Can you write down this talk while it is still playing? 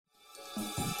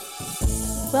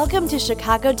Welcome to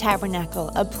Chicago Tabernacle,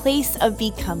 a place of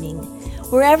becoming.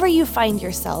 Wherever you find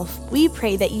yourself, we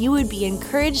pray that you would be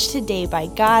encouraged today by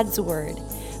God's Word.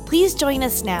 Please join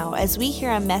us now as we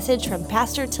hear a message from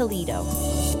Pastor Toledo.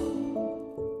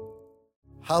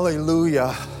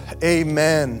 Hallelujah.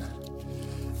 Amen.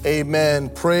 Amen.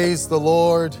 Praise the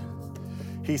Lord.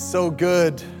 He's so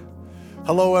good.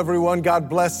 Hello, everyone. God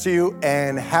bless you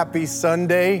and happy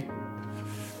Sunday.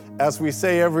 As we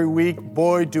say every week,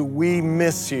 boy, do we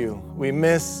miss you. We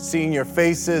miss seeing your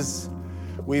faces.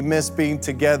 We miss being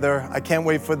together. I can't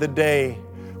wait for the day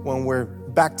when we're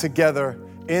back together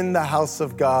in the house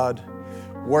of God,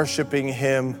 worshiping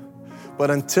Him. But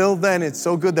until then, it's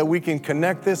so good that we can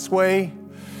connect this way.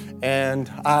 And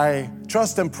I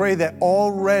trust and pray that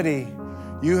already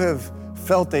you have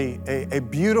felt a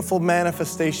beautiful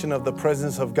manifestation of the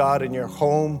presence of God in your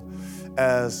home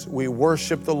as we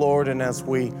worship the Lord and as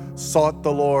we sought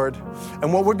the Lord.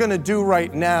 And what we're going to do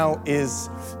right now is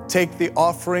take the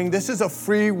offering. This is a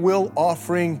free will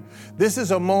offering. This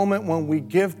is a moment when we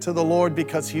give to the Lord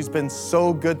because He's been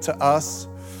so good to us.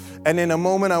 And in a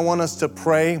moment, I want us to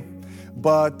pray.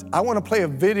 But I want to play a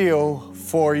video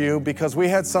for you because we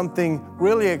had something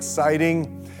really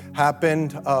exciting happen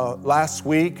last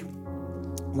week.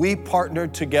 We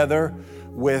partnered together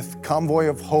with Convoy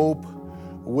of Hope,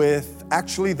 with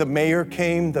actually the mayor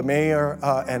came,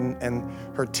 and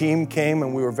her team came,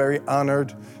 and we were very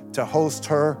honored to host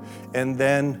her. And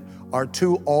then our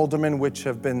two aldermen, which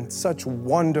have been such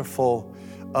wonderful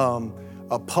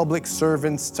public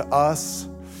servants to us.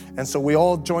 And so we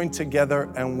all joined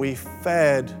together and we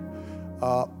fed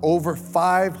over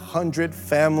 500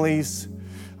 families.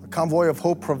 Convoy of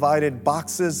Hope provided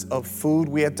boxes of food.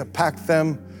 We had to pack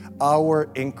them. Our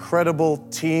incredible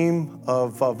team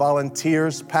of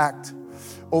volunteers packed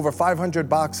over 500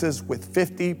 boxes with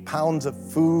 50 pounds of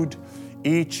food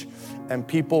each. And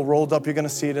people rolled up, you're gonna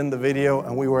see it in the video,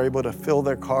 and we were able to fill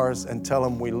their cars and tell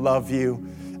them we love you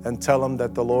and tell them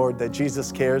that that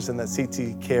Jesus cares and that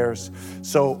CT cares.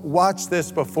 So watch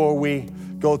this before we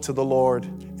go to the Lord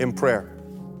in prayer.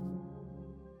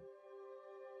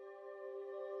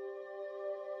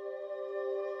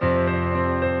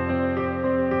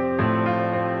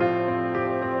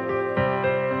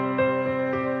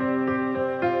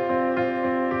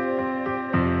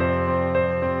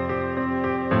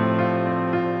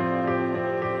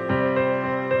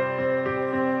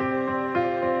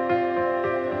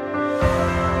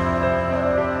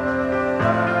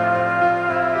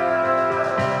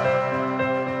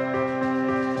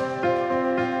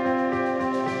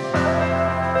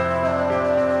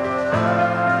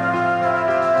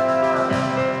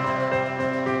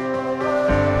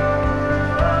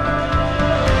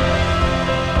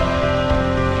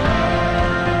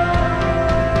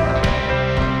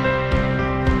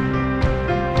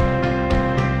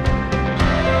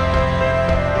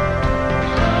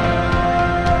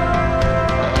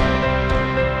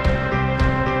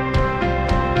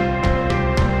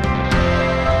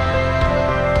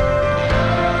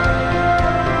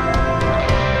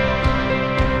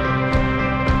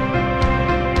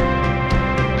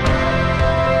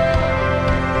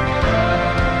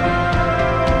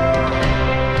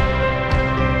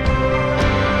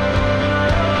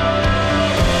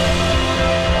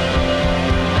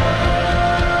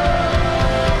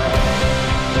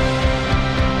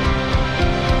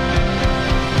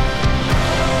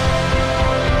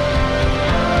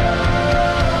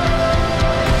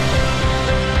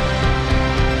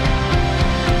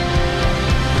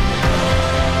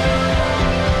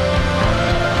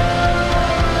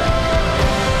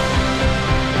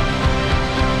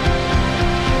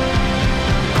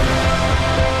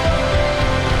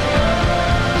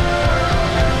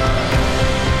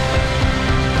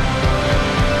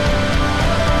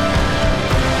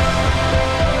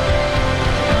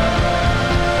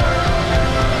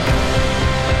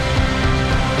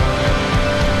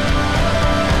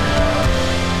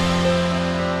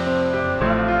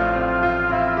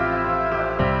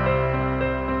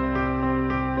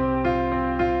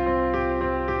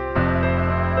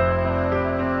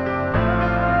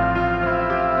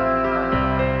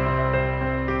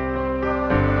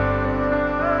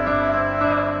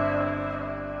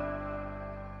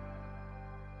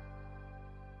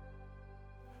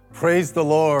 Praise the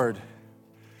Lord.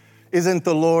 Isn't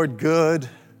the Lord good?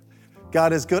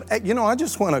 God is good. You know, I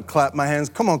just want to clap my hands.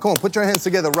 Come on, put your hands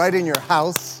together right in your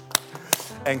house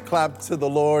and clap to the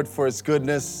Lord for His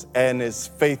goodness and His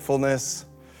faithfulness.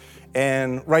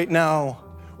 And right now,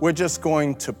 we're just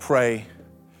going to pray.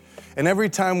 And every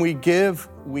time we give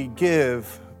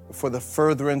for the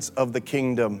furtherance of the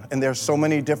kingdom. And there's so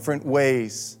many different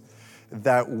ways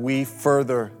that we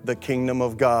further the kingdom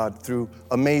of God through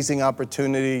amazing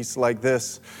opportunities like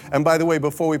this. And by the way,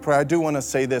 before we pray, I do want to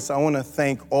say this. I want to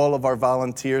thank all of our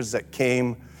volunteers that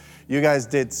came. You guys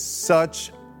did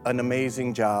such an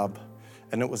amazing job,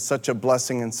 and it was such a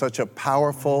blessing and such a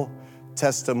powerful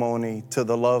testimony to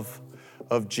the love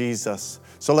of Jesus.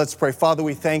 So let's pray. Father,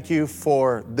 we thank you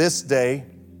for this day.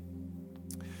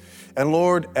 And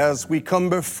Lord, as we come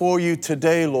before you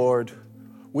today, Lord,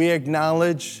 we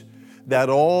acknowledge that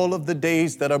all of the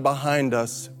days that are behind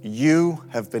us, you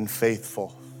have been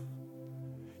faithful.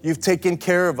 You've taken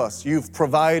care of us. You've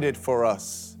provided for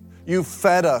us. You've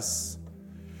fed us.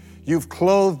 You've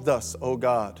clothed us, oh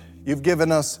God. You've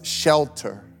given us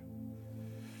shelter.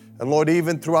 And Lord,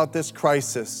 even throughout this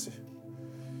crisis,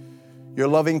 your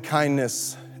loving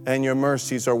kindness and your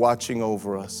mercies are watching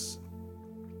over us.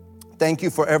 Thank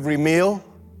you for every meal.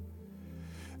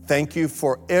 Thank you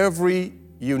for every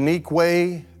unique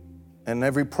way and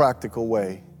every practical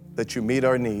way that you meet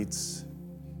our needs.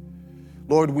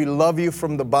 Lord, we love you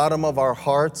from the bottom of our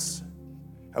hearts,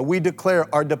 and we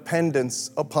declare our dependence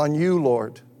upon you,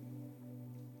 Lord.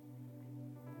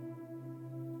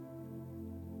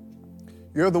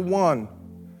 You're the one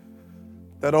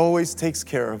that always takes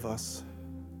care of us.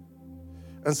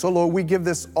 And so, Lord, we give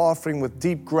this offering with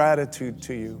deep gratitude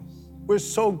to you. We're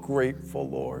so grateful,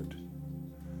 Lord.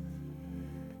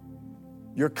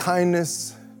 Your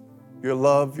kindness, your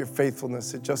love, your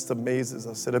faithfulness, it just amazes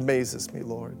us. It amazes me,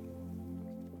 Lord.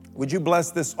 Would you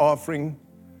bless this offering?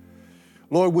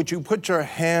 Lord, would you put your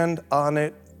hand on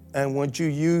it and would you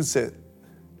use it?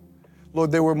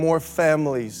 Lord, there were more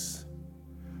families,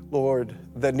 Lord,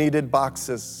 that needed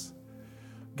boxes.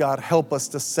 God, help us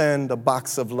to send a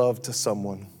box of love to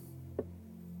someone.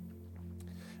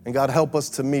 And God, help us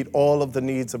to meet all of the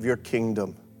needs of your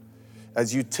kingdom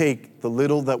as you take the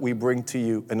little that we bring to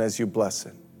you and as you bless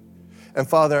it. And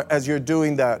Father, as you're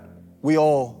doing that, we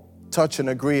all touch and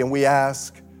agree, and we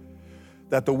ask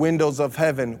that the windows of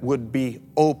heaven would be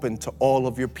open to all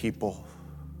of your people.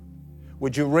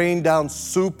 Would you rain down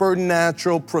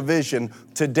supernatural provision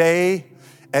today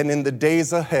and in the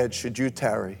days ahead, should you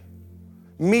tarry?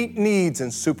 Meet needs in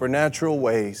supernatural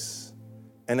ways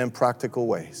and in practical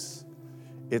ways.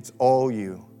 It's all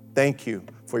you. Thank you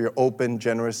for your open,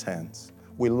 generous hands.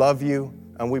 We love you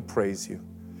and we praise you.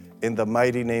 In the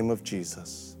mighty name of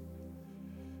Jesus.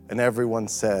 And everyone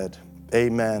said,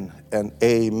 amen and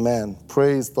amen.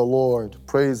 Praise the Lord.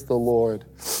 Praise the Lord.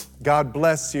 God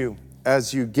bless you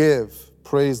as you give.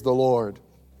 Praise the Lord.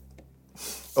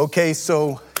 Okay,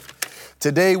 so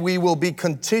today we will be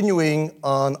continuing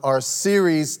on our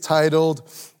series titled,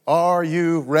 Are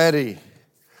You Ready?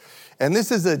 And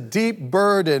this is a deep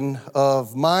burden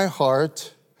of my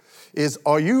heart, is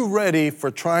are you ready for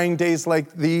trying days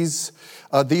like these?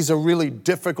 These are really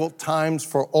difficult times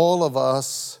for all of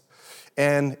us,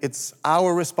 and it's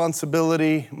our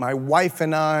responsibility, my wife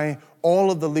and I, all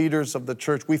of the leaders of the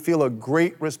church, we feel a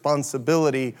great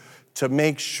responsibility to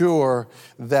make sure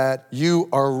that you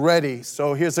are ready.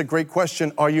 So here's a great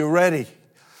question. Are you ready?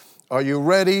 Are you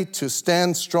ready to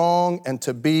stand strong and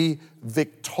to be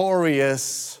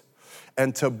victorious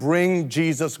and to bring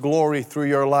Jesus glory through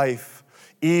your life,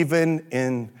 even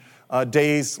in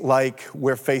days like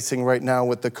we're facing right now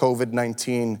with the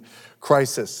COVID-19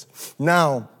 crisis?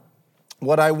 Now,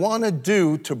 what I want to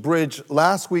do to bridge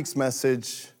last week's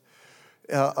message,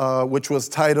 which was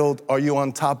titled, Are You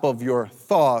on Top of Your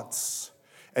Thoughts?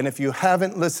 And if you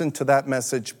haven't listened to that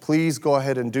message, please go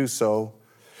ahead and do so.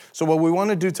 So what we want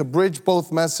to do to bridge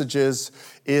both messages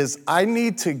is I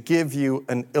need to give you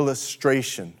an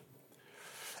illustration.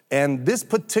 And this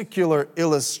particular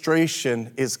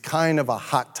illustration is kind of a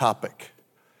hot topic.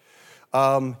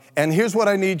 And here's what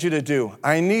I need you to do.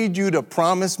 I need you to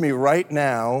promise me right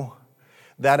now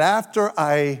that after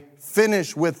I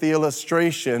finish with the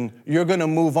illustration, you're going to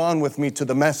move on with me to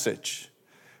the message.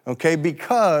 Okay?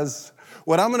 Because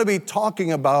what I'm going to be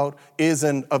talking about is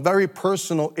a very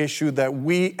personal issue that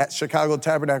we at Chicago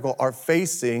Tabernacle are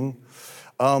facing.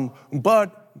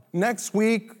 But next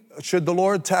week, should the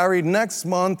Lord tarry, next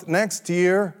month, next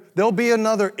year, there'll be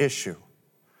another issue.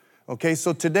 Okay,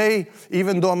 so today,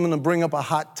 even though I'm going to bring up a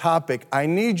hot topic, I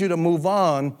need you to move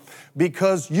on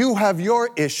because you have your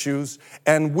issues,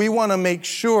 and we want to make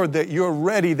sure that you're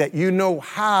ready, that you know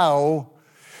how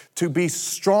to be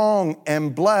strong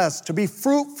and blessed, to be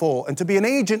fruitful, and to be an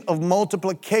agent of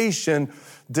multiplication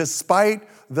despite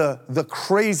the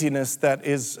craziness that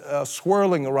is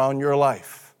swirling around your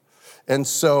life. And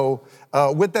so,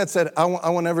 with that said, I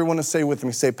want everyone to say with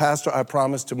me, say, Pastor, I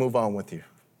promise to move on with you.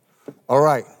 All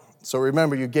right. So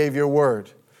remember, you gave your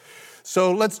word.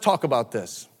 So let's talk about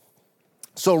this.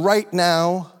 So right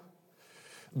now,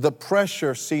 the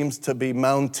pressure seems to be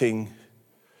mounting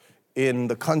in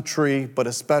the country, but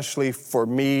especially for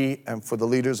me and for the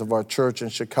leaders of our church in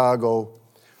Chicago.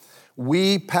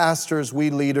 We pastors, we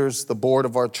leaders, the board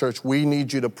of our church, we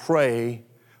need you to pray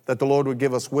that the Lord would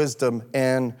give us wisdom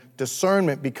and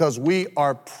discernment, because we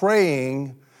are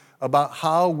praying about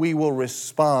how we will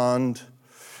respond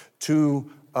to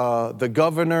the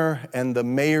governor and the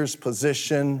mayor's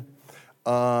position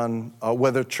on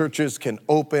whether churches can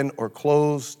open or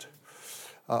closed.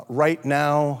 Right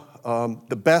now,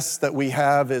 the best that we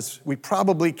have is we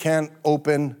probably can't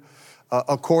open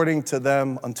according to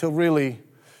them until really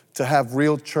to have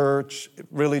real church,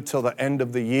 really till the end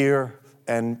of the year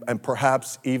and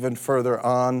perhaps even further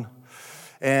on.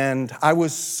 And I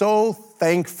was so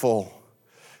thankful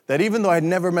that even though I'd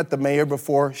never met the mayor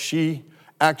before, she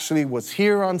actually was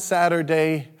here on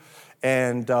Saturday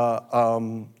and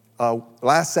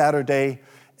last Saturday,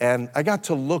 and I got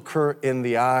to look her in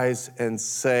the eyes and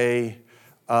say,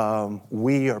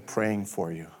 we are praying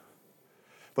for you.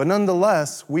 But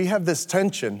nonetheless, we have this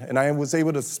tension, and I was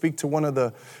able to speak to one of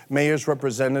the mayor's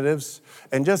representatives,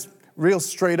 and just real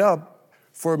straight up,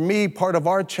 for me, part of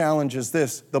our challenge is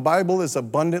this: the Bible is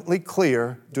abundantly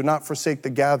clear, do not forsake the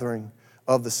gathering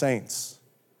of the saints.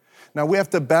 Now, we have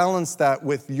to balance that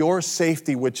with your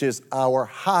safety, which is our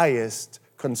highest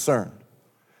concern.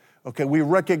 Okay, we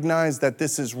recognize that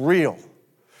this is real.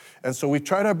 And so we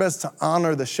tried our best to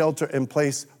honor the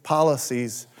shelter-in-place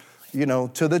policies,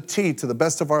 to the T, to the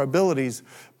best of our abilities.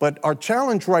 But our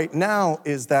challenge right now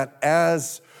is that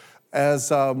as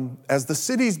the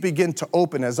cities begin to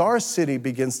open, as our city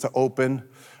begins to open,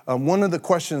 one of the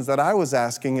questions that I was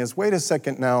asking is, wait a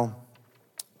second now,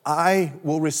 I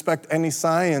will respect any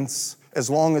science as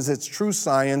long as it's true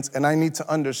science, and I need to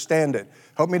understand it.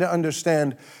 Help me to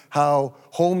understand how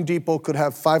Home Depot could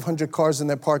have 500 cars in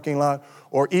their parking lot,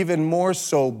 or even more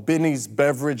so, Binny's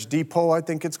Beverage Depot, I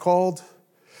think it's called.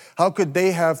 How could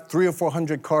they have 300 or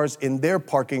 400 cars in their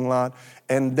parking lot,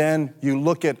 and then you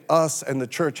look at us and the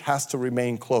church has to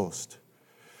remain closed?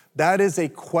 That is a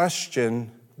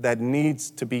question that needs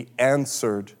to be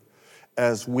answered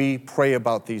as we pray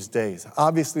about these days.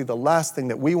 Obviously, the last thing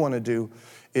that we want to do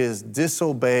is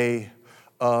disobey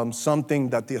something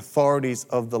that the authorities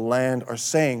of the land are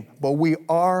saying, but we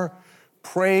are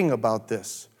praying about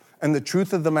this. And the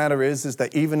truth of the matter is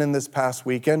that even in this past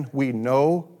weekend, we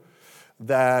know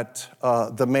that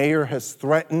the mayor has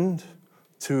threatened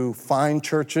to fine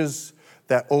churches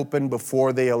that open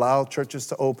before they allow churches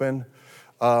to open.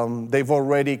 They've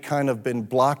already kind of been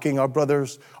blocking our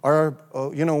brothers.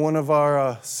 One of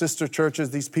our sister churches,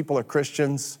 these people are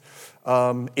Christians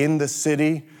in the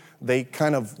city. They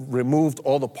kind of removed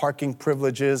all the parking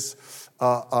privileges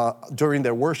during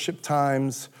their worship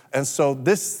times. And so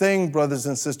this thing, brothers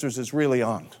and sisters, is really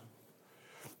on.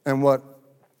 And what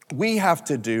we have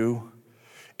to do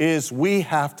is we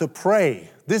have to pray.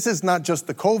 This is not just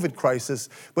the COVID crisis,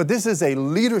 but this is a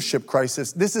leadership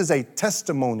crisis. This is a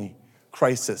testimony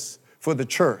crisis for the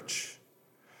church.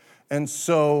 And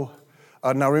so,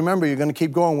 now remember, you're going to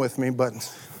keep going with me, but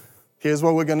here's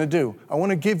what we're going to do. I want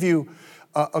to give you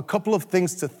a couple of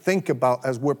things to think about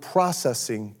as we're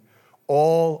processing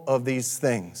all of these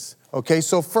things. Okay,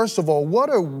 so first of all, what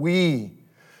are we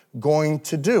going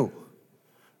to do?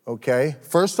 Okay,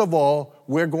 first of all,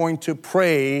 we're going to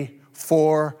pray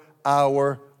for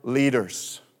our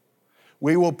leaders.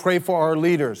 We will pray for our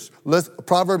leaders.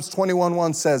 Proverbs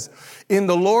 21:1 says, "In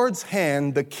the Lord's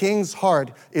hand, the king's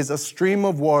heart is a stream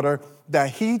of water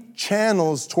that he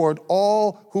channels toward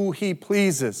all who he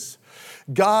pleases."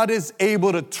 God is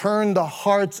able to turn the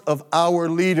hearts of our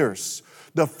leaders.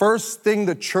 The first thing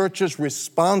the church is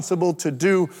responsible to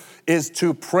do is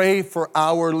to pray for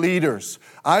our leaders.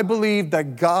 I believe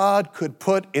that God could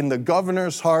put in the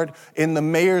governor's heart, in the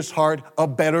mayor's heart, a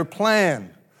better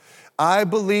plan. I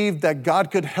believe that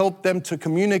God could help them to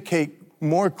communicate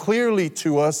more clearly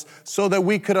to us so that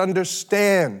we could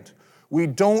understand. We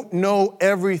don't know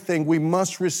everything. We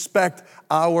must respect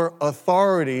our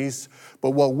authorities.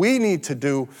 But what we need to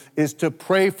do is to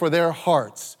pray for their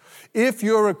hearts. If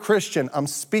you're a Christian, I'm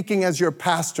speaking as your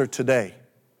pastor today,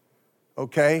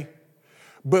 okay?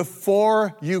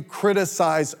 Before you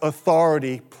criticize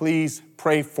authority, please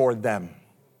pray for them,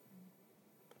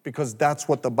 because that's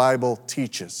what the Bible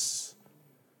teaches.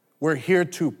 We're here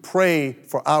to pray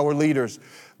for our leaders.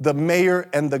 The mayor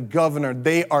and the governor,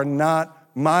 they are not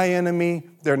my enemy.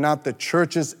 They're not the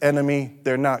church's enemy.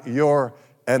 They're not your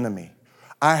enemy.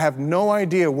 I have no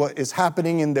idea what is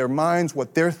happening in their minds,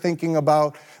 what they're thinking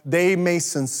about. They may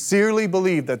sincerely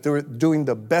believe that they're doing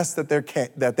the best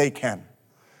that they can.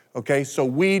 Okay, so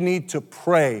we need to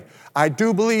pray. I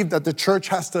do believe that the church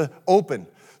has to open.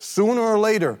 Sooner or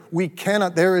later, we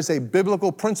cannot. There is a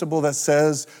biblical principle that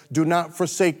says, do not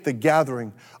forsake the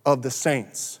gathering of the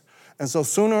saints. And so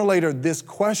sooner or later, this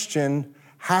question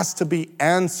has to be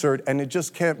answered, and it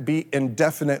just can't be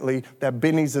indefinitely that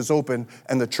Binny's is open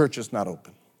and the church is not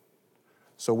open.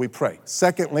 So we pray.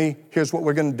 Secondly, here's what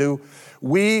we're going to do.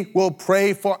 We will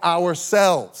pray for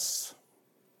ourselves.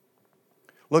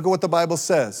 Look at what the Bible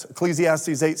says,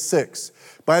 Ecclesiastes 8:6.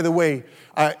 By the way,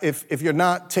 if you're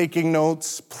not taking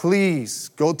notes, please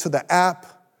go to the app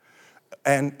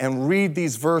and read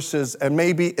these verses, and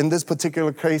maybe in this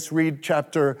particular case, read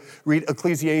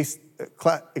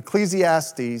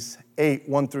Ecclesiastes 8,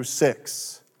 1 through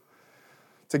 6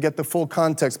 to get the full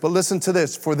context. But listen to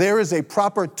this. For there is a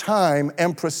proper time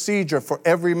and procedure for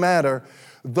every matter,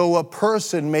 though a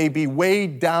person may be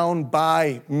weighed down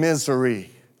by misery.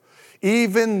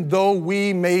 Even though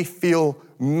we may feel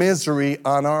misery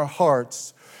on our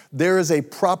hearts, there is a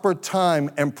proper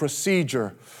time and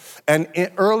procedure. And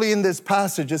early in this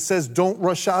passage, it says, don't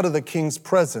rush out of the king's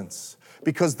presence,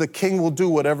 because the king will do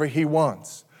whatever he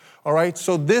wants. All right,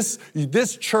 so this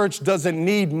church doesn't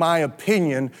need my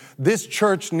opinion. This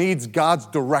church needs God's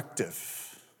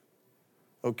directive.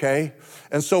 Okay?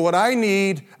 And so what I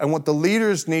need and what the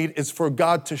leaders need is for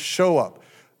God to show up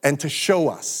and to show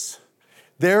us.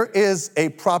 There is a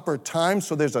proper time,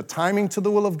 so there's a timing to the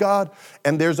will of God,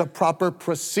 and there's a proper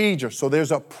procedure, so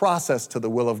there's a process to the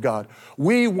will of God.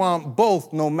 We want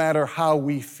both no matter how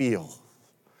we feel.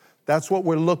 That's what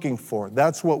we're looking for.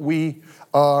 That's what we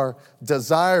are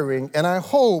desiring. And I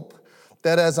hope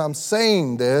that as I'm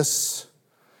saying this,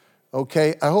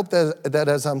 okay, I hope that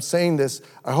as I'm saying this,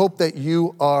 I hope that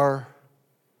you are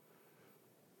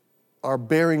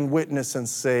bearing witness and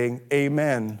saying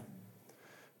amen,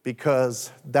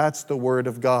 because that's the word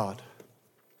of God.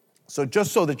 So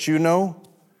just so that you know,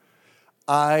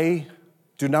 I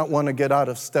do not want to get out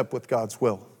of step with God's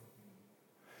will.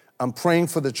 I'm praying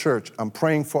for the church, I'm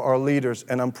praying for our leaders,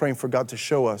 and I'm praying for God to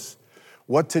show us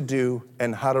what to do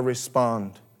and how to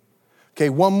respond. Okay,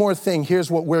 one more thing. Here's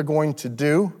what we're going to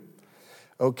do.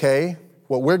 Okay,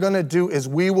 what we're going to do is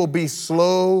we will be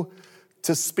slow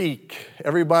to speak.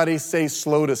 Everybody say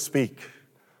slow to speak.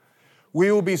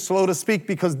 We will be slow to speak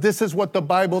because this is what the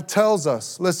Bible tells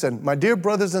us. Listen, my dear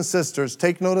brothers and sisters,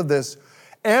 take note of this.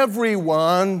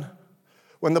 Everyone,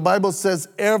 when the Bible says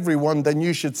everyone, then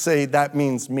you should say that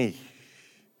means me.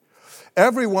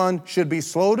 Everyone should be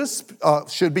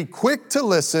should be quick to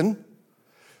listen,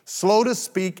 slow to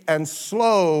speak, and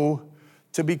slow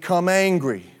to become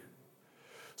angry.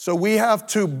 So we have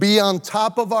to be on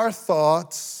top of our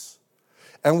thoughts,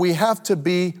 and we have to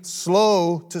be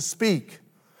slow to speak.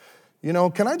 You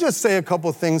know, can I just say a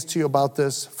couple things to you about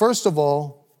this? First of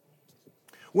all,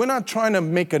 we're not trying to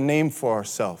make a name for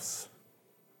ourselves.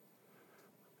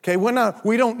 Okay,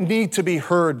 we don't need to be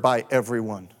heard by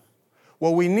everyone.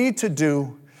 What we need to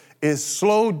do is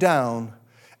slow down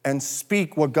and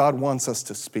speak what God wants us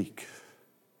to speak.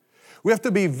 We have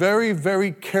to be very,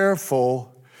 very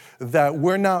careful that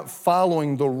we're not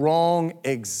following the wrong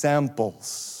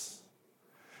examples.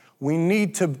 We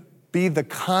need to be the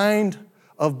kind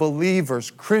of believers.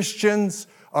 Christians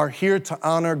are here to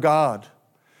honor God.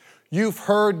 You've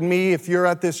heard me, if you're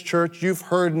at this church, you've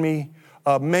heard me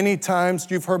many times.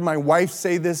 You've heard my wife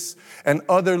say this and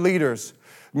other leaders.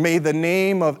 May the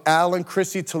name of Alan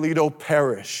Chrissy Toledo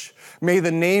perish. May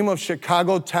the name of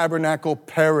Chicago Tabernacle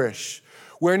perish.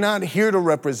 We're not here to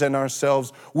represent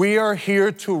ourselves. We are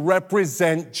here to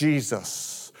represent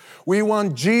Jesus. We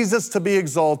want Jesus to be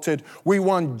exalted. We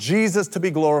want Jesus to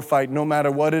be glorified no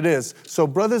matter what it is. So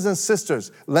brothers and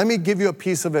sisters, let me give you a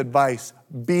piece of advice.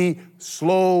 Be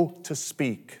slow to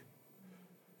speak.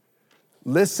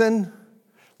 Listen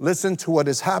to what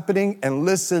is happening, and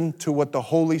listen to what the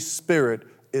Holy Spirit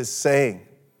is saying.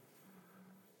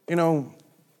 You know,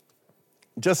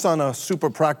 just on a super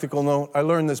practical note, I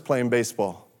learned this playing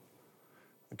baseball.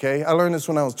 Okay, I learned this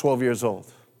when I was 12 years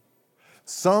old.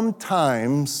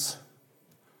 Sometimes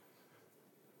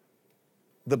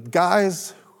the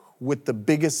guys with the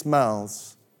biggest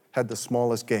mouths had the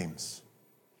smallest games.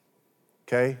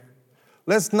 Okay?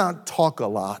 Let's not talk a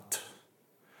lot.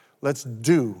 Let's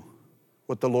do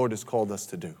what the Lord has called us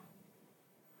to do.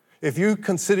 If you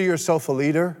consider yourself a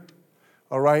leader,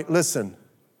 all right, listen.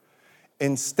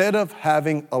 Instead of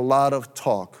having a lot of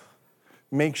talk,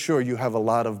 make sure you have a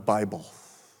lot of Bible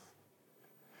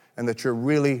and that you're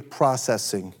really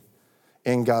processing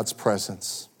in God's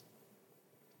presence.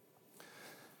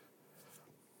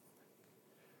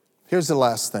 Here's the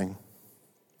last thing.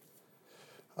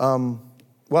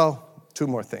 Two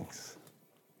more things.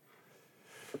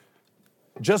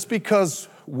 Just because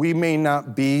we may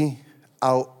not be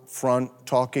out front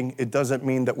talking, it doesn't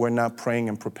mean that we're not praying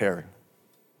and preparing.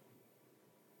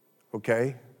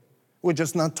 Okay? We're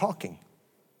just not talking.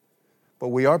 But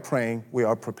we are praying, we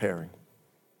are preparing.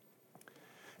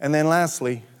 And then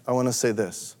lastly, I want to say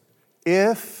this.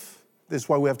 This is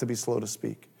why we have to be slow to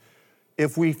speak.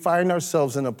 If we find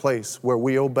ourselves in a place where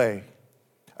we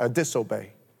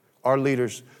disobey our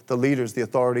leaders, the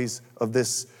authorities of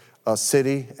this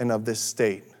city and of this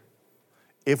state,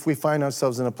 if we find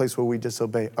ourselves in a place where we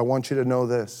disobey, I want you to know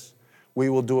this. We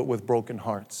will do it with broken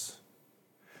hearts,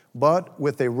 but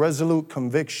with a resolute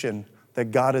conviction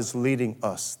that God is leading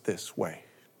us this way.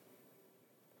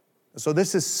 So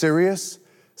this is serious,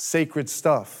 sacred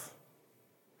stuff.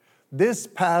 This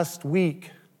past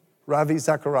week, Ravi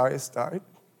Zacharias died.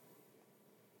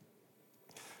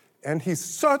 And he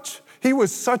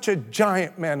was such a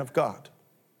giant man of God.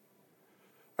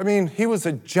 I mean, he was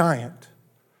a giant.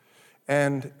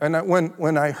 And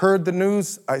when I heard the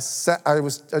news, I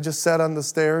just sat on the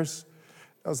stairs.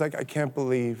 I was like, I can't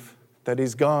believe that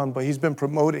he's gone, but he's been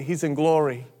promoted. He's in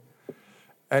glory.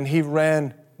 And he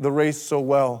ran the race so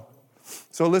well.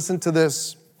 So listen to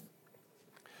this.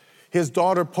 His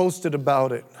daughter posted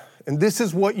about it. And this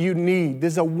is what you need.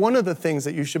 This is one of the things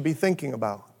that you should be thinking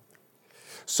about.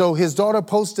 So his daughter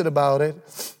posted about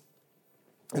it.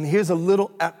 And here's a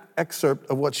little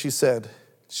excerpt of what she said.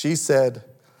 She said,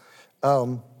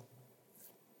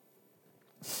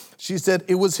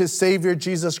 it was his Savior,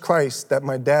 Jesus Christ, that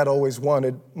my dad always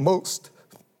wanted most.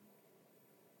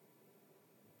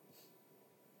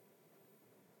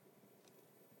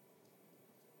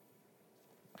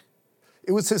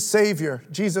 It was his Savior,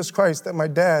 Jesus Christ, that my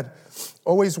dad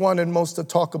always wanted most to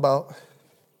talk about.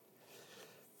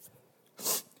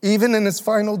 Even in his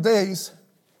final days,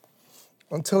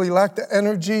 until he lacked the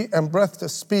energy and breath to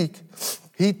speak,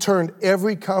 he turned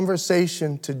every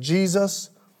conversation to Jesus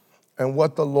and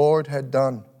what the Lord had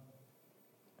done.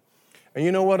 And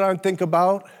you know what I think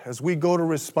about as we go to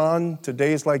respond to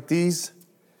days like these?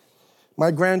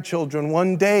 My grandchildren,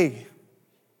 one day,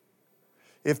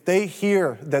 if they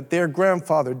hear that their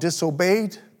grandfather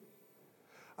disobeyed,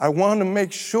 I want to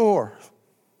make sure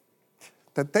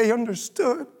that they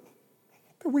understood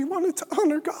that we wanted to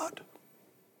honor God.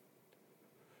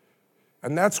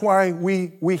 And that's why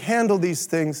we handle these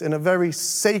things in a very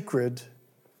sacred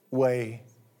way,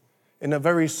 in a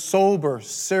very sober,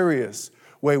 serious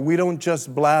way. We don't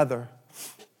just blather.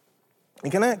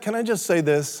 And can I just say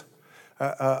this?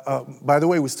 By the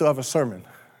way, we still have a sermon.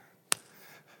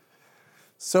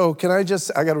 So I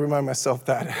got to remind myself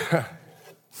that.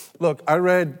 Look, I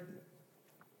read,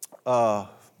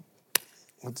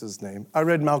 what's his name? I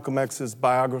read Malcolm X's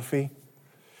biography,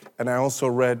 and I also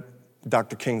read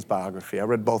Dr. King's biography. I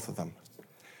read both of them.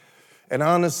 And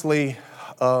honestly,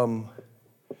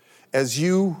 as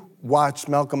you watch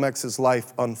Malcolm X's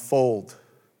life unfold,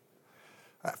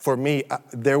 for me,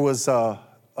 there was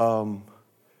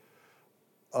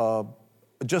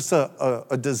just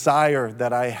a desire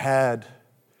that I had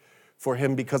for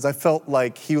him because I felt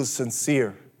like he was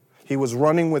sincere. He was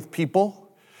running with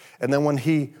people, and then when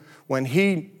he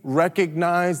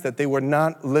recognized that they were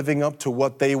not living up to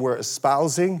what they were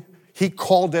espousing, he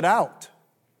called it out.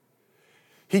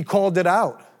 He called it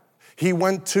out. He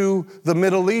went to the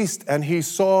Middle East and he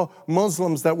saw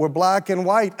Muslims that were black and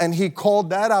white, and he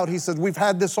called that out. He said, we've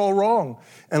had this all wrong.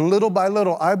 And little by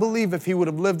little, I believe if he would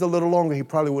have lived a little longer, he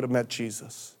probably would have met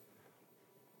Jesus.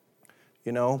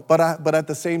 You know, but at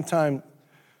the same time,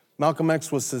 Malcolm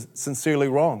X was sincerely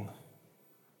wrong.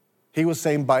 He was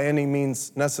saying by any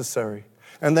means necessary.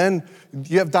 And then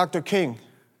you have Dr. King.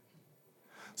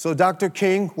 So Dr.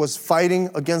 King was fighting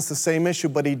against the same issue,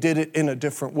 but he did it in a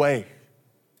different way.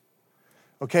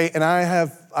 Okay, and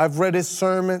I've read his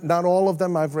sermon, not all of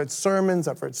them. I've read sermons,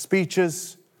 I've read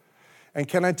speeches. And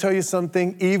can I tell you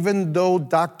something? Even though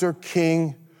Dr.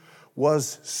 King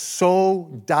was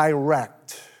so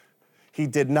direct, he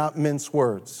did not mince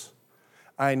words.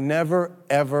 I never,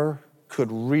 ever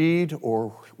could read,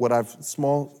 or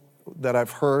that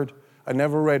I've heard, I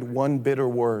never read one bitter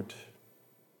word.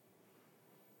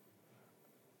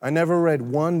 I never read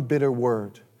one bitter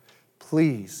word.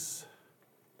 Please,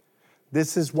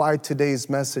 this is why today's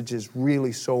message is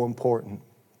really so important.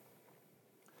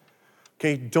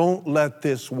 Okay, don't let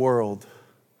this world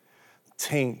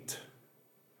taint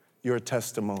your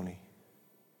testimony.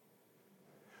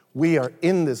 We are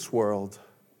in this world,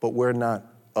 but we're not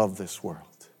of this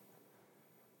world.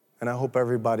 And I hope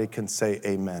everybody can say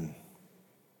amen.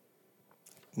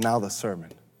 Now the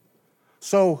sermon.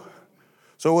 So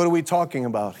what are we talking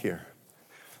about here?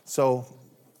 So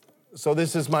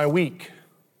this is my week.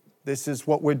 This is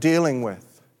what we're dealing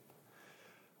with.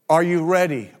 Are you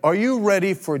ready? Are you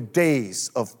ready for days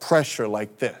of pressure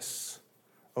like this?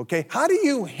 Okay, how do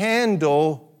you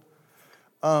handle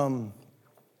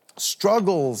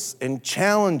struggles and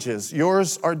challenges?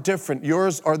 Yours are different.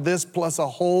 Yours are this plus a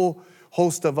whole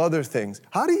host of other things.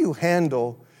 How do you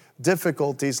handle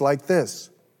difficulties like this?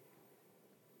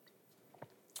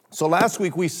 So last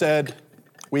week we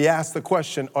asked the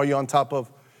question, are you on top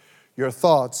of your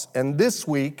thoughts? And this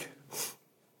week,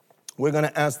 we're going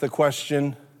to ask the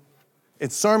question,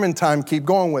 it's sermon time, keep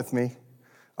going with me.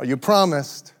 Are you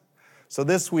promised? So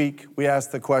this week, we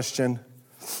asked the question,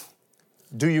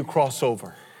 do you cross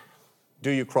over? Do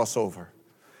you cross over?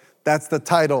 That's the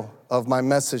title of my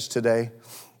message today.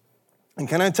 And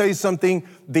can I tell you something?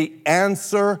 The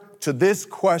answer to this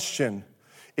question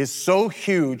is so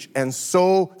huge and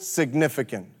so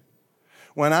significant.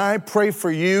 When I pray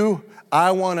for you,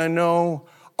 I want to know,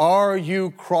 are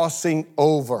you crossing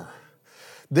over?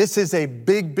 This is a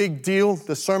big, big deal.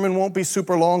 The sermon won't be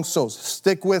super long, so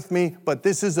stick with me. But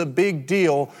this is a big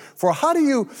deal for how do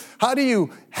you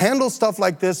handle stuff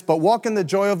like this, but walk in the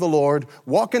joy of the Lord,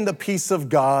 walk in the peace of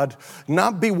God,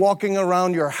 not be walking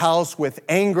around your house with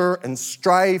anger and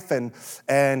strife and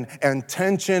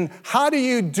tension. How do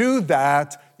you do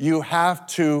that? You have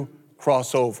to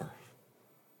cross over.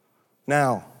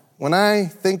 Now, when I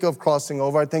think of crossing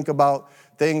over, I think about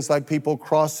things like people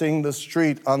crossing the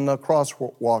street on the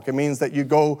crosswalk. It means that you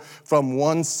go from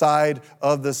one side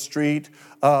of the street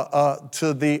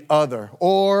to the other.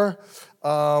 Or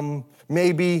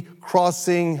maybe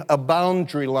crossing a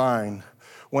boundary line.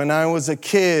 When I was a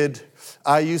kid,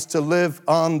 I used to live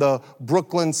on the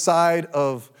Brooklyn side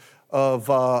of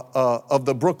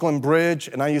the Brooklyn Bridge,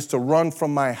 and I used to run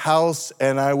from my house,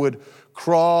 and I would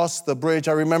cross the bridge.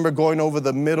 I remember going over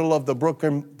the middle of the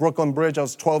Brooklyn Bridge. I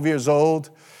was 12 years old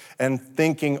and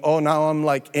thinking, oh, now I'm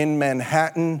like in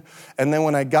Manhattan. And then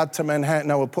when I got to Manhattan,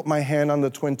 I would put my hand on the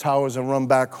Twin Towers and run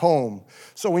back home.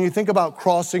 So when you think about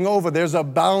crossing over, there's a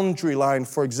boundary line,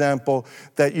 for example,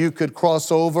 that you could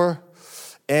cross over.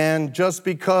 And just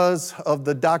because of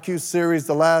the docuseries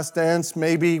The Last Dance,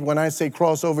 maybe when I say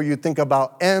crossover, you think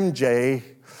about MJ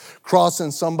crossing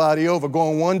somebody over,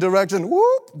 going one direction,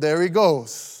 whoop, there he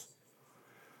goes.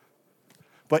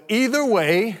 But either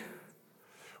way,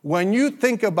 when you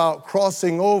think about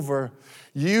crossing over,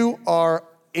 you are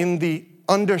in the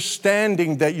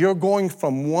understanding that you're going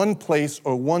from one place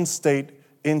or one state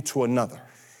into another.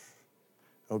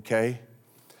 Okay?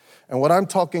 And what I'm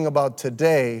talking about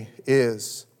today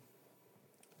is,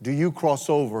 do you cross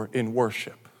over in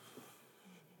worship?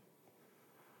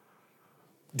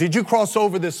 Did you cross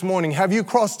over this morning? Have you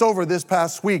crossed over this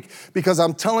past week? Because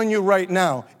I'm telling you right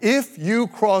now, if you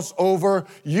cross over,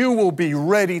 you will be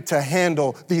ready to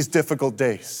handle these difficult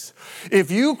days.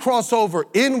 If you cross over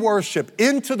in worship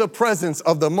into the presence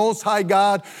of the Most High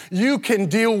God, you can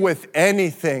deal with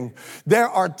anything. There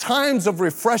are times of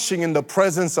refreshing in the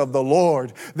presence of the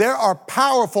Lord. There are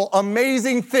powerful,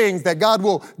 amazing things that God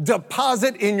will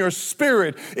deposit in your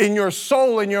spirit, in your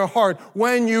soul, in your heart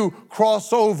when you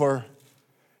cross over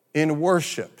in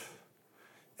worship,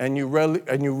 and you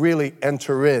really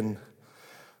enter in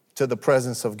to the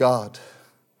presence of God.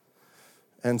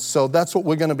 And so that's what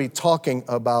we're going to be talking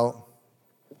about.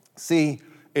 See,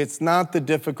 it's not the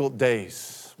difficult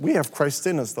days. We have Christ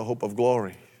in us, the hope of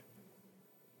glory.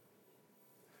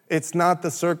 It's not the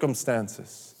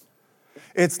circumstances.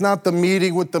 It's not the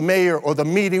meeting with the mayor or the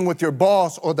meeting with your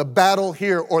boss or the battle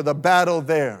here or the battle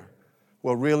there.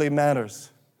 What really matters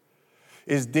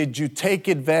is, did you take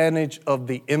advantage of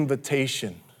the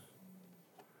invitation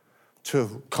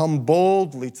to come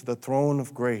boldly to the throne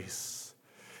of grace,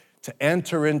 to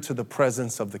enter into the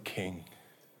presence of the King?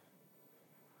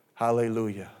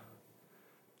 Hallelujah.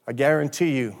 I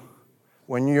guarantee you,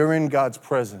 when you're in God's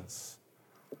presence,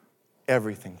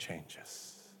 everything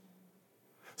changes.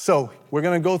 So we're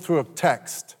going to go through a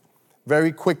text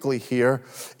very quickly here.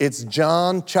 It's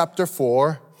John chapter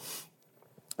 4.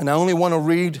 And I only want to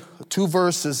read 2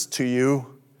 verses to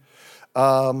you,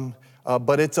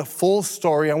 but it's a full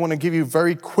story. I want to give you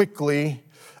very quickly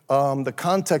the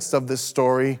context of this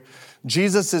story.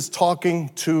 Jesus is talking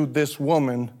to this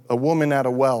woman, a woman at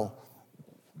a well.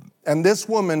 And this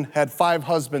woman had 5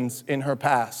 husbands in her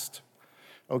past,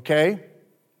 okay?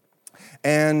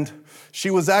 And she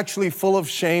was actually full of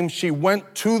shame. She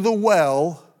went to the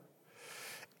well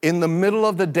in the middle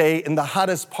of the day, in the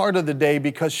hottest part of the day,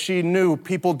 because she knew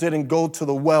people didn't go to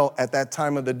the well at that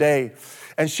time of the day.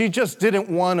 And she just didn't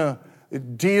want to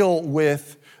deal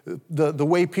with the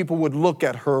way people would look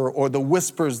at her or the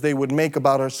whispers they would make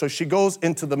about her. So she goes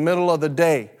into the middle of the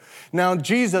day. Now,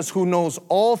 Jesus, who knows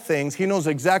all things, he knows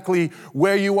exactly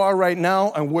where you are right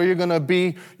now and where you're going to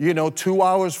be, 2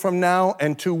 hours from now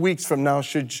and 2 weeks from now,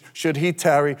 should he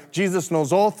tarry. Jesus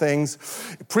knows all things.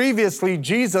 Previously,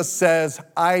 Jesus says,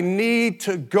 I need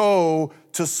to go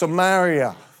to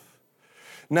Samaria.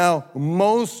 Now,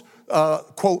 most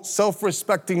quote,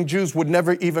 self-respecting Jews would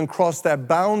never even cross that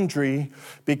boundary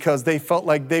because they felt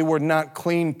like they were not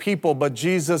clean people. But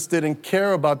Jesus didn't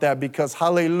care about that because,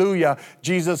 hallelujah,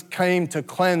 Jesus came to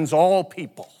cleanse all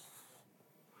people.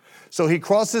 So he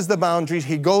crosses the boundaries.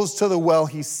 He goes to the well.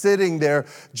 He's sitting there.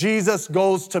 Jesus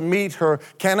goes to meet her.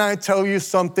 Can I tell you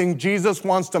something? Jesus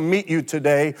wants to meet you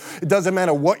today. It doesn't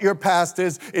matter what your past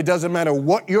is. It doesn't matter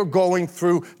what you're going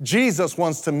through. Jesus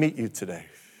wants to meet you today.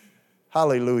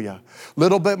 Hallelujah.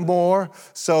 Little bit more.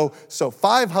 So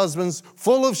 5 husbands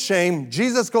full of shame.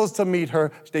 Jesus goes to meet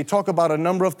her. They talk about a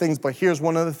number of things, but here's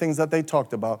one of the things that they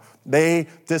talked about. They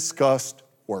discussed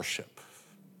worship.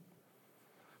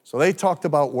 So they talked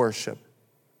about worship.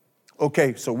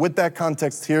 Okay, so with that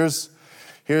context, here are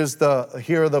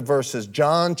the verses.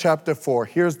 John chapter 4.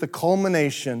 Here's the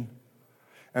culmination,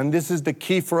 and this is the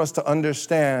key for us to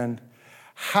understand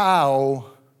how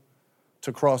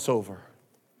to cross over.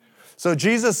 So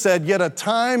Jesus said, yet a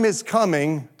time is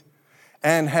coming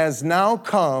and has now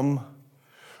come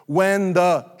when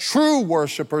the true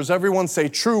worshipers, everyone say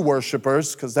true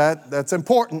worshipers, because that's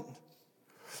important.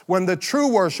 When the true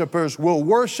worshipers will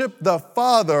worship the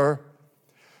Father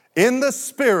in the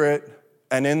Spirit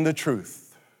and in the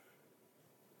truth.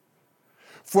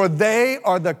 For they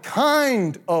are the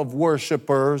kind of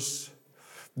worshipers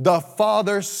the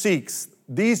Father seeks.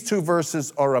 These 2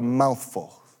 verses are a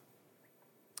mouthful.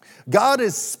 God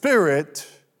is spirit,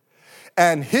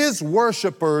 and his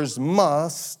worshipers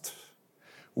must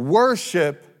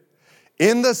worship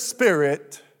in the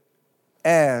Spirit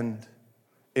and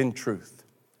in truth.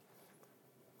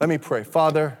 Let me pray.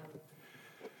 Father,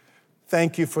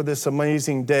 thank you for this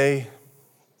amazing day.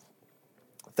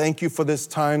 Thank you for this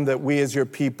time that we as your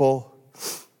people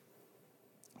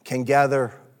can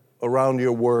gather around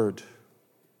your word.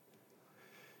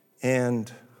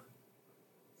 And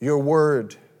your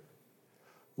word,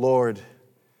 Lord,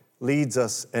 leads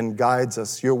us and guides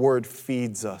us. Your word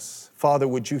feeds us. Father,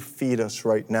 would you feed us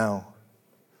right now?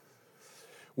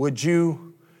 Would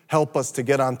you help us to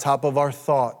get on top of our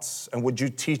thoughts, and would you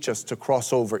teach us to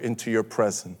cross over into your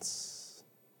presence?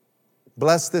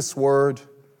 Bless this word.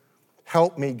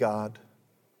 Help me, God.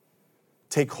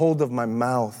 Take hold of my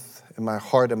mouth and my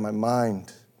heart and my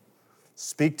mind.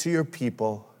 Speak to your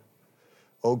people.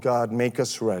 Oh God, make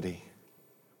us ready.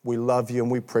 We love you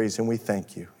and we praise you and we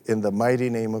thank you. In the mighty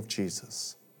name of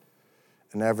Jesus.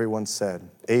 And everyone said,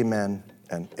 amen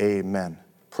and amen.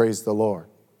 Praise the Lord.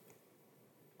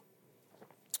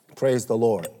 Praise the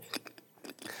Lord.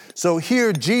 So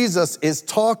here Jesus is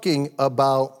talking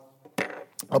about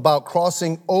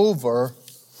crossing over,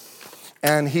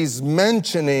 and he's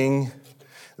mentioning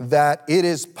that it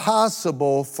is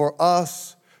possible for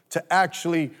us to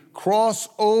actually cross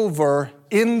over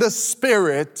in the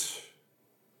Spirit.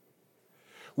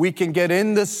 We can get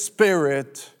in the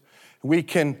Spirit. We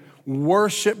can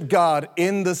worship God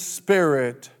in the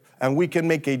Spirit, and we can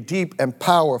make a deep and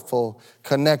powerful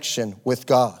connection with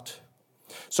God.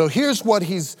 So here's what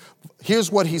he's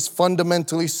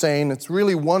fundamentally saying. It's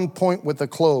really one point with a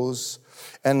close,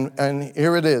 and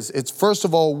here it is. It's, first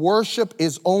of all, worship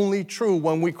is only true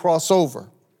when we cross over.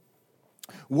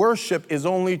 Worship is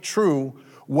only true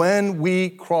when we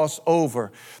cross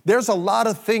over. There's a lot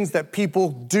of things that people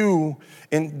do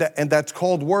and that's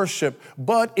called worship,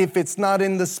 but if it's not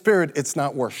in the Spirit, it's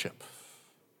not worship.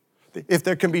 If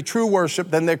there can be true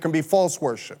worship, then there can be false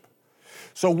worship.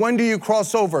 So when do you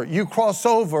cross over? You cross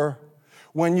over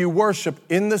when you worship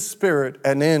in the Spirit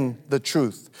and in the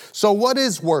truth. So what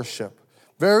is worship?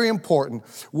 Very important.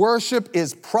 Worship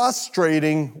is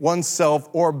prostrating oneself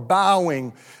or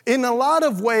bowing. In a lot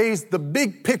of ways, the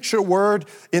big picture word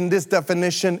in this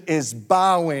definition is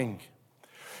bowing.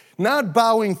 Not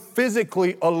bowing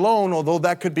physically alone, although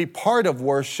that could be part of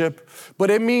worship, but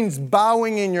it means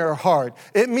bowing in your heart.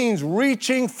 It means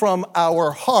reaching from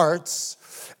our hearts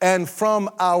and from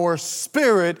our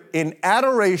spirit in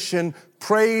adoration,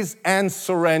 praise, and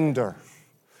surrender.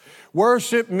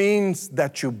 Worship means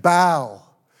that you bow.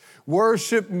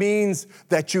 Worship means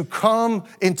that you come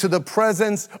into the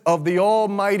presence of the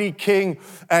Almighty King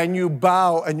and you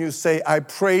bow and you say, I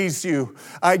praise you.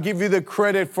 I give you the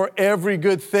credit for every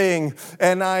good thing,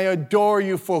 and I adore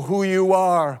you for who you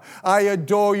are. I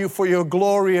adore you for your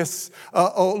glorious,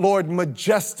 oh Lord,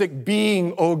 majestic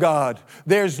being, oh God.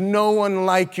 There's no one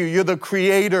like you. You're the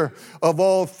creator of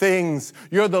all things.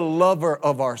 You're the lover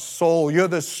of our soul. You're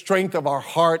the strength of our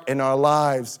heart and our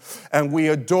lives. And we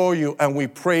adore you and we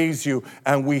praise you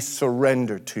and we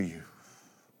surrender to you.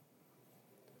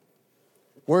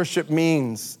 Worship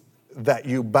means that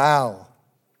you bow,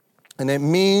 and it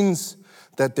means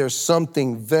that there's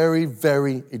something very,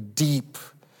 very deep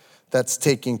that's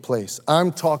taking place.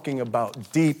 I'm talking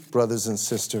about deep, brothers and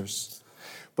sisters.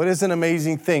 But it's an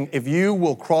amazing thing. If you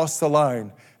will cross the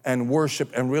line and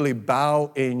worship and really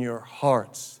bow in your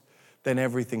hearts, then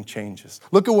everything changes.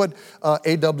 Look at what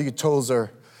A.W.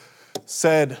 Tozer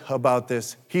said about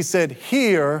this. He said,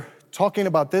 here, talking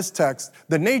about this text,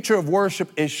 the nature of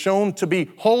worship is shown to be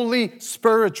wholly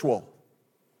spiritual.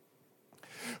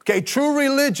 Okay, true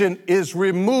religion is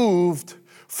removed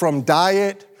from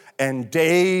diet and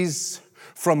days,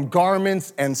 from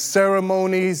garments and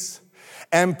ceremonies,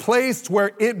 and placed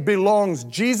where it belongs.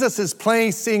 Jesus is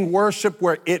placing worship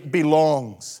where it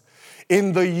belongs,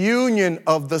 in the union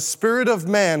of the spirit of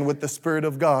man with the spirit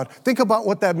of God. Think about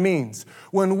what that means.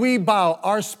 When we bow,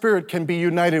 our spirit can be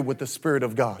united with the Spirit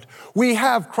of God. We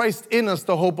have Christ in us,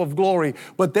 the hope of glory,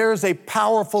 but there is a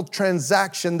powerful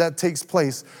transaction that takes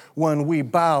place when we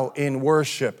bow in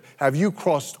worship. Have you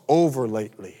crossed over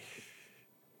lately?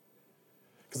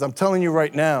 Because I'm telling you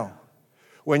right now,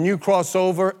 when you cross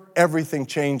over, everything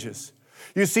changes.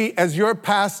 You see, as your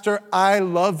pastor, I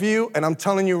love you, and I'm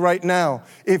telling you right now,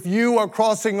 if you are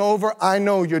crossing over, I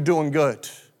know you're doing good.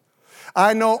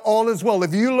 I know all is well.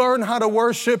 If you learn how to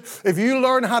worship, if you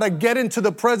learn how to get into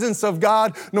the presence of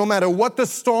God, no matter what the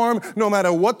storm, no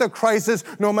matter what the crisis,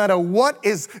 no matter what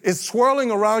is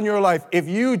swirling around your life, if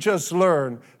you just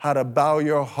learn how to bow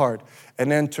your heart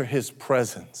and enter His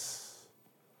presence,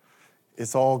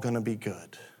 it's all going to be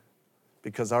good,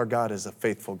 because our God is a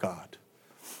faithful God.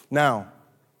 Now,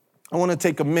 I want to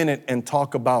take a minute and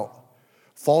talk about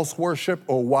false worship,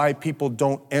 or why people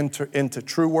don't enter into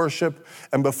true worship.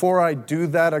 And before I do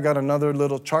that, I got another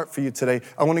little chart for you today.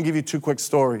 I want to give you two quick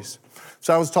stories.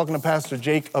 So I was talking to Pastor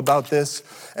Jake about this,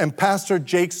 and Pastor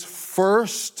Jake's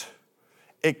first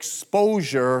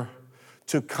exposure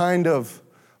to kind of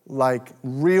like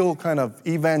real kind of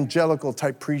evangelical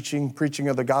type preaching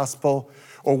of the gospel,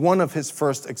 or one of his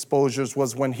first exposures,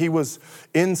 was when he was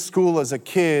in school as a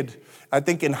kid, I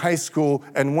think in high school,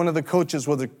 and one of the coaches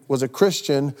was a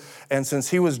Christian, and since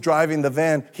he was driving the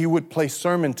van, he would play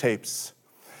sermon tapes.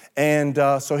 And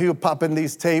so he would pop in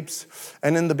these tapes,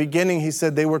 and in the beginning, he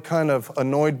said they were kind of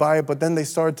annoyed by it, but then they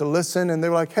started to listen, and they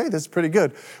were like, hey, this is pretty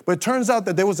good. But it turns out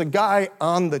that there was a guy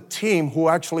on the team who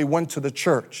actually went to the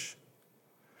church.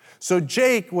 So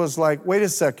Jake was like, wait a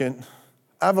second,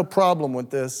 I have a problem with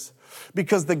this.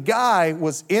 Because the guy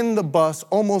was in the bus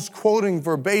almost quoting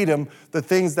verbatim the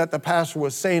things that the pastor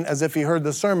was saying as if he heard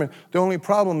the sermon. The only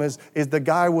problem is the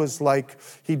guy was like,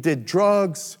 he did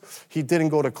drugs, he didn't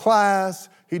go to class,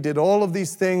 he did all of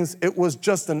these things. It was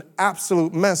just an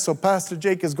absolute mess. So Pastor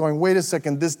Jake is going, wait a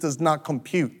second, this does not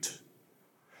compute.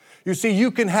 You see,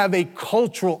 you can have a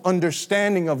cultural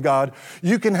understanding of God.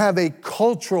 You can have a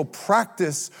cultural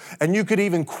practice, and you could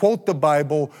even quote the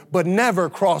Bible, but never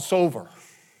cross over.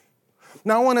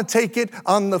 Now, I want to take it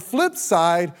on the flip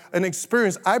side, an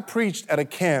experience. I preached at a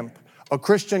camp, a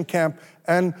Christian camp,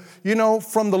 and, you know,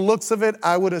 from the looks of it,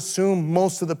 I would assume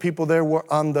most of the people there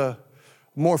were on the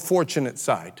more fortunate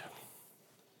side.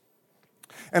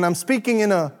 And I'm speaking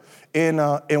in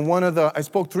one of the, I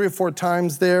spoke 3 or 4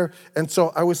 times there, and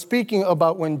so I was speaking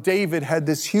about when David had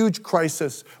this huge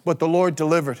crisis, but the Lord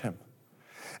delivered him.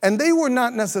 And they were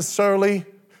not necessarily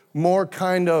more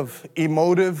kind of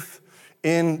emotive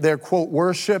in their, quote,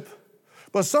 worship.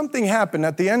 But something happened.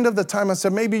 At the end of the time, I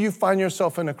said, maybe you find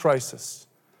yourself in a crisis.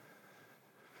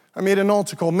 I made an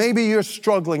altar call. Maybe you're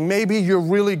struggling. Maybe you're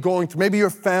really going through. Maybe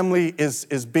your family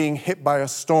is being hit by a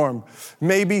storm.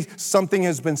 But something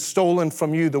has been stolen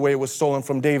from you the way it was stolen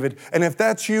from David. And if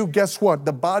that's you, guess what?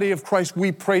 The body of Christ,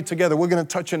 we pray together. We're going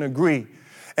to touch and agree.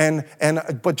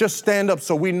 But just stand up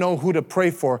so we know who to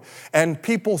pray for. And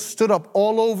people stood up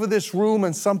all over this room,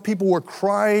 and some people were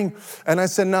crying. And I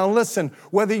said, now listen,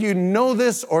 whether you know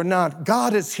this or not,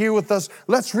 God is here with us.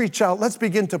 Let's reach out. Let's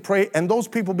begin to pray. And those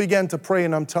people began to pray,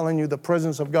 and I'm telling you, the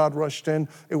presence of God rushed in.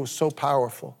 It was so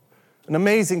powerful. An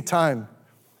amazing time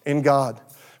in God.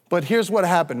 But here's what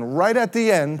happened. Right at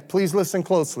the end, please listen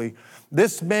closely.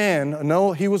 This man,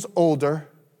 no, he was older,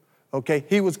 okay?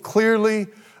 He was clearly,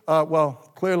 I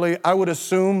would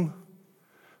assume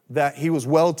that he was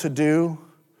well-to-do.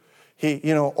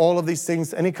 He, all of these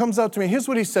things. And he comes up to me. Here's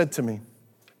what he said to me.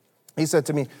 He said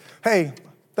to me, hey,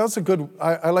 that was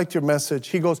I liked your message.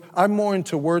 He goes, I'm more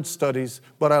into word studies,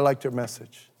 but I liked your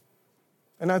message.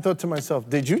 And I thought to myself,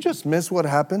 did you just miss what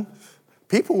happened?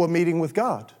 People were meeting with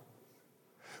God.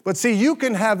 But see, you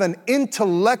can have an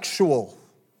intellectual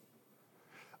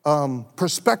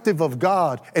perspective of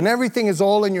God, and everything is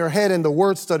all in your head in the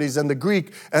word studies and the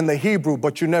Greek and the Hebrew,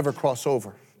 but you never cross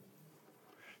over.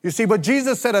 You see, but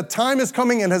Jesus said a time is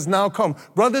coming and has now come.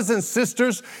 Brothers and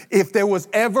sisters, if there was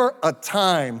ever a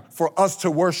time for us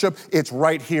to worship, it's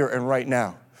right here and right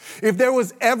now. If there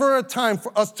was ever a time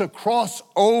for us to cross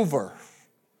over,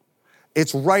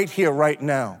 it's right here, right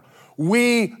now.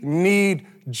 We need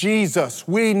Jesus.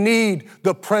 We need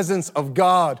the presence of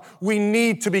God. We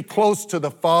need to be close to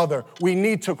the Father. We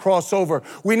need to cross over.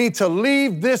 We need to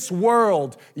leave this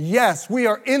world. Yes, we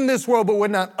are in this world, but we're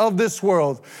not of this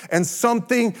world. And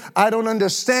something, I don't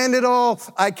understand it all.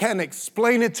 I can't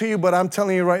explain it to you, but I'm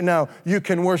telling you right now, you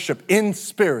can worship in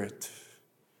spirit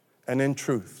and in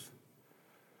truth.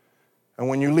 And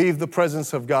when you leave the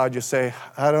presence of God, you say,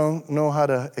 I don't know how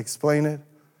to explain it,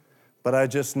 but I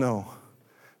just know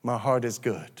my heart is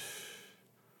good.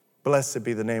 Blessed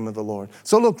be the name of the Lord.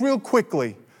 So look, real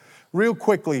quickly,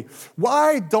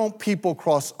 why don't people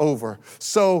cross over?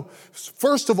 So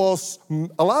first of all,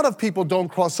 a lot of people don't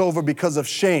cross over because of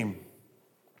shame.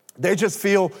 They just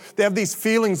feel, they have these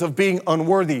feelings of being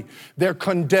unworthy. They're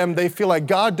condemned. They feel like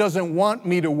God doesn't want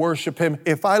me to worship him.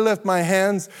 If I lift my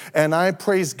hands and I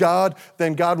praise God,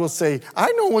 then God will say,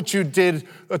 I know what you did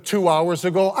 2 hours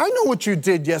ago. I know what you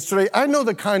did yesterday. I know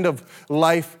the kind of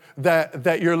life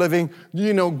that you're living.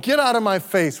 Get out of my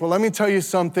face. Well, let me tell you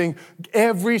something.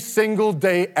 Every single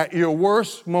day at your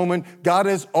worst moment, God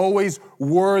is always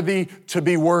worthy to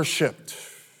be worshiped.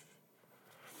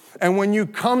 And when you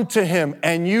come to him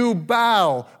and you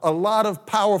bow, a lot of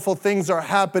powerful things are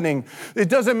happening. It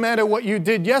doesn't matter what you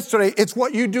did yesterday. It's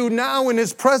what you do now in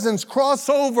his presence. Cross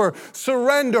over,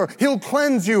 surrender. He'll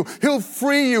cleanse you. He'll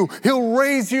free you. He'll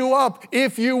raise you up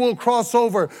if you will cross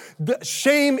over. The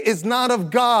shame is not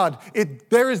of God.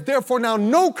 There is therefore now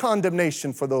no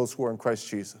condemnation for those who are in Christ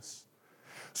Jesus.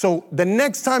 So the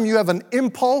next time you have an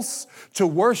impulse to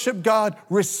worship God,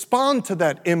 respond to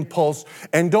that impulse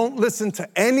and don't listen to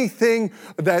anything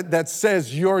that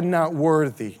says you're not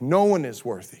worthy. No one is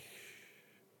worthy.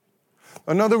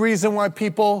 Another reason why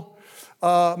people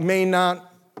may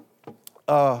not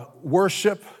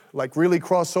worship, like really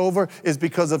cross over, is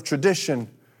because of tradition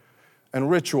and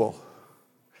ritual.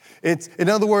 In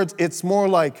other words, it's more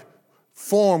like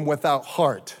form without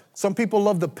heart. Some people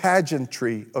love the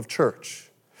pageantry of church.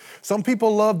 Some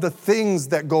people love the things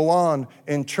that go on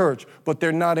in church, but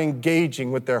they're not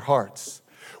engaging with their hearts.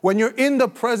 When you're in the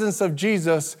presence of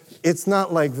Jesus, it's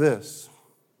not like this.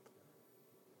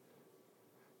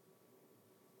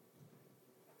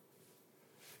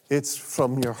 It's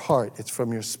from your heart. It's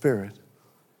from your spirit.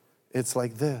 It's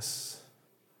like this.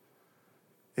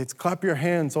 It's clap your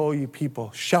hands, all you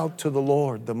people. Shout to the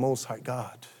Lord, the Most High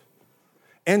God.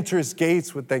 Enter his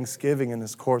gates with thanksgiving and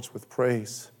his courts with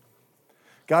praise.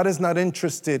 God is not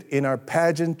interested in our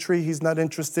pageantry. He's not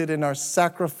interested in our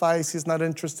sacrifice. He's not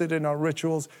interested in our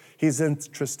rituals. He's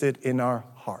interested in our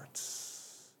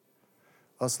hearts.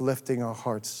 Us lifting our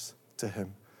hearts to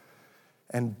him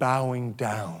and bowing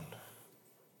down.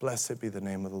 Blessed be the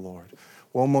name of the Lord.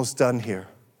 We're almost done here.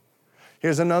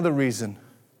 Here's another reason.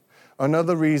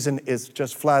 Another reason is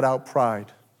just flat out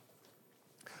pride.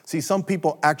 See, some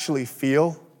people actually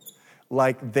feel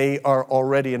like they are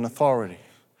already in authority.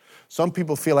 Some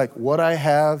people feel like what I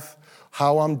have,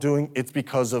 how I'm doing, it's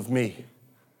because of me,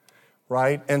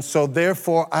 right? And so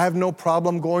therefore, I have no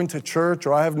problem going to church,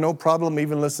 or I have no problem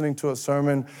even listening to a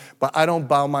sermon, but I don't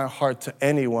bow my heart to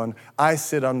anyone. I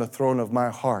sit on the throne of my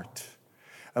heart.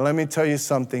 And let me tell you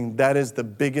something, that is the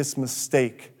biggest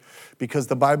mistake, because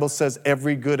the Bible says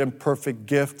every good and perfect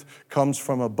gift comes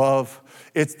from above.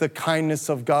 It's the kindness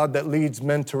of God that leads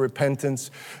men to repentance.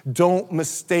 Don't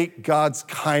mistake God's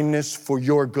kindness for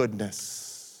your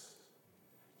goodness.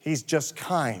 He's just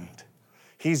kind.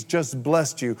 He's just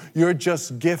blessed you. You're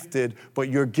just gifted, but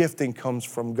your gifting comes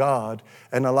from God.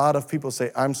 And a lot of people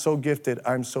say, I'm so gifted,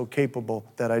 I'm so capable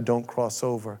that I don't cross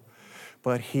over.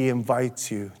 But he invites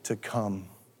you to come,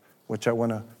 which I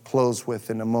want to close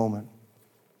with in a moment.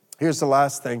 Here's the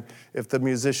last thing, if the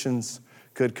musicians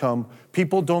could come.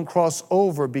 People don't cross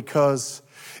over because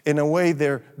In a way,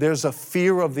 there's a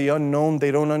fear of the unknown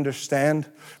they don't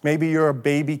understand. Maybe you're a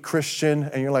baby Christian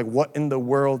and you're like, what in the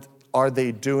world are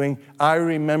they doing? I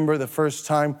remember the first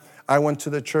time I went to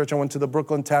the church, I went to the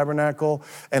Brooklyn Tabernacle,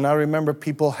 and I remember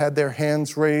people had their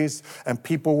hands raised and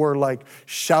people were like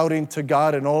shouting to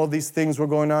God and all of these things were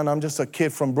going on. I'm just a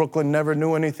kid from Brooklyn, never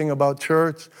knew anything about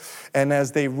church. And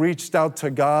as they reached out to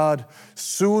God,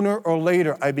 sooner or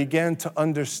later, I began to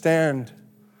understand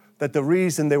that the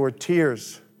reason there were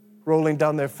tears rolling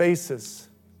down their faces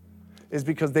is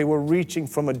because they were reaching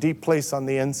from a deep place on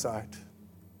the inside.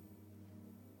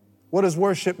 What does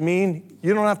worship mean?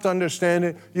 You don't have to understand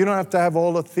it. You don't have to have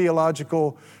all the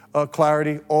theological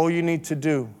clarity. All you need to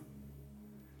do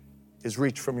is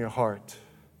reach from your heart,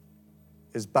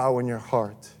 is bow in your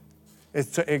heart.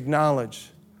 It's to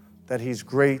acknowledge that He's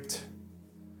great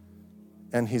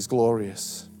and He's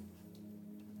glorious.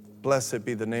 Blessed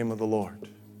be the name of the Lord.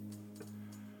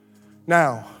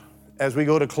 Now, as we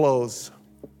go to close,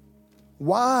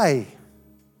 why?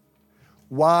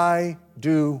 Why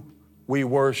do we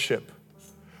worship?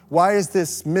 Why is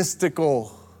this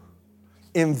mystical,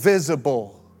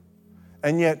 invisible,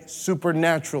 and yet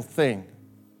supernatural thing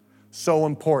so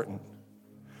important?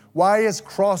 Why is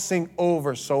crossing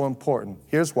over so important?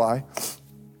 Here's why.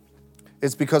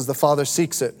 It's because the Father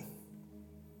seeks it.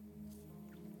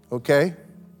 Okay?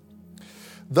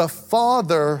 The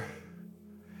Father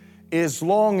is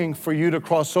longing for you to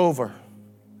cross over.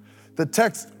 The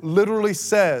text literally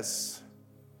says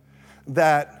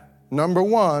that, number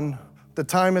one, the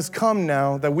time has come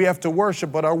now that we have to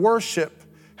worship, but our worship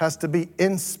has to be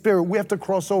in spirit. We have to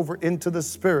cross over into the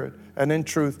spirit and in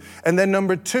truth. And then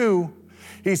number two,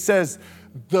 he says,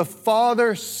 the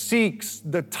Father seeks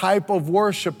the type of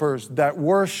worshipers that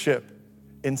worship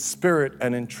in spirit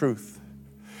and in truth.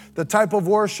 The type of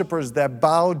worshipers that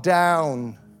bow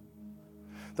down.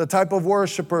 The type of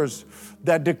worshipers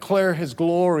that declare His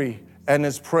glory and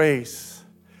His praise.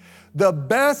 The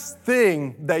best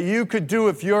thing that you could do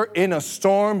if you're in a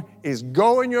storm is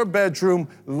go in your bedroom,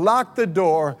 lock the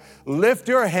door, lift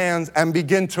your hands, and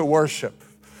begin to worship.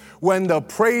 When the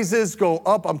praises go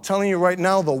up, I'm telling you right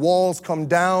now, the walls come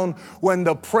down. When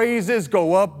the praises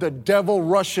go up, the devil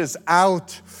rushes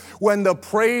out. When the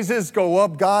praises go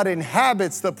up, God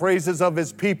inhabits the praises of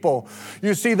His people.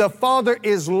 You see, the Father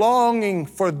is longing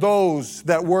for those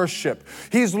that worship.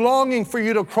 He's longing for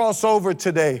you to cross over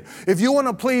today. If you want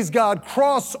to please God,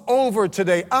 cross over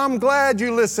today. I'm glad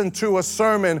you listened to a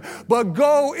sermon, but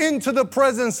go into the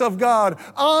presence of God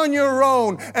on your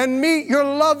own and meet your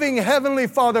loving Heavenly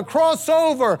Father. Cross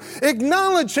over,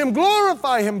 acknowledge Him,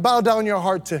 glorify Him, bow down your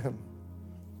heart to Him.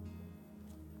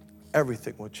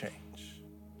 Everything will change.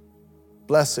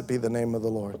 Blessed be the name of the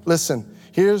Lord. Listen,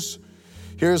 here's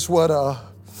what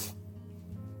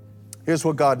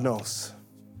God knows.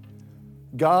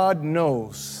 God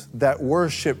knows that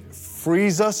worship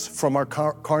frees us from our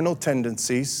carnal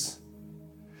tendencies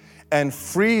and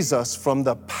frees us from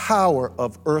the power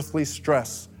of earthly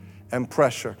stress and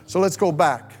pressure. So let's go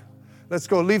back. Let's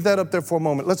go, leave that up there for a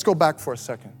moment. Let's go back for a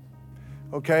second,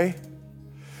 okay?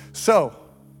 So,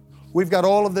 we've got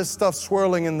all of this stuff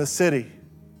swirling in the city.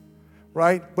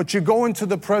 Right? But you go into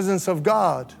the presence of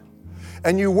God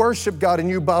and you worship God and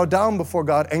you bow down before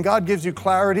God and God gives you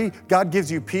clarity, God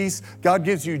gives you peace, God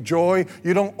gives you joy.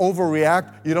 You don't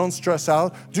overreact, you don't stress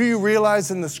out. Do you realize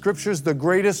in the scriptures the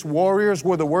greatest warriors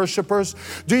were the worshipers?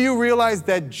 Do you realize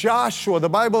that Joshua, the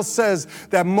Bible says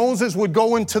that Moses would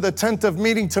go into the tent of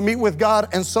meeting to meet with God,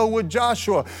 and so would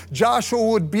Joshua. Joshua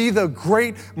would be the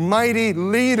great mighty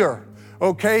leader.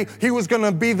 Okay, he was going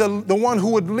to be the one who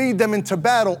would lead them into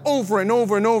battle over and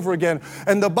over and over again.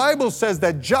 And the Bible says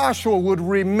that Joshua would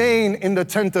remain in the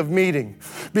tent of meeting.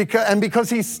 Because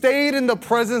he stayed in the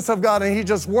presence of God and he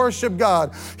just worshiped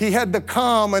God, he had the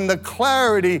calm and the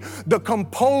clarity, the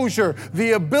composure,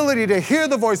 the ability to hear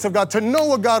the voice of God, to know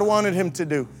what God wanted him to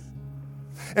do.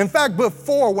 In fact,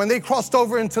 before, when they crossed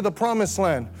over into the promised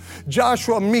land,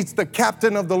 Joshua meets the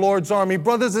captain of the Lord's army.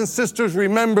 Brothers and sisters,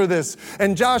 remember this.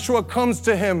 And Joshua comes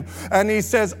to him and he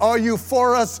says, are you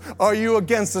for us? Are you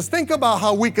against us? Think about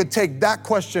how we could take that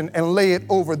question and lay it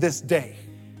over this day.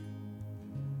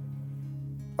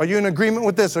 Are you in agreement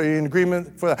with this? Are you in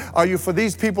agreement for that? Are you for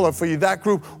these people or for you that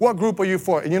group? What group are you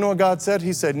for? And you know what God said?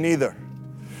 He said, neither.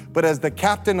 But as the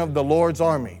captain of the Lord's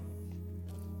army,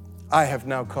 I have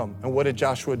now come. And what did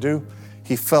Joshua do?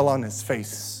 He fell on his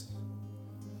face.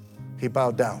 He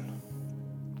bowed down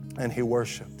and he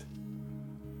worshiped.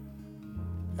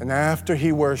 And after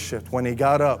he worshiped, when he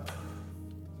got up,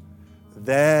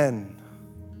 then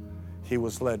he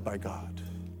was led by God.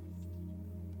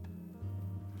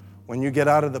 When you get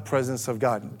out of the presence of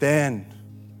God, then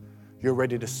you're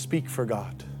ready to speak for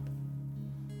God.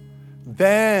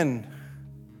 Then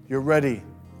you're ready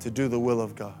to do the will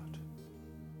of God.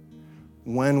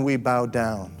 When we bow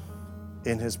down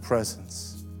in His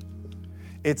presence,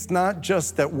 it's not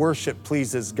just that worship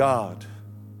pleases God,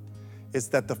 it's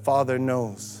that the Father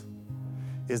knows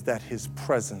is that His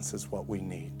presence is what we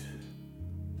need.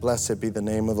 Blessed be the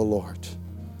name of the Lord.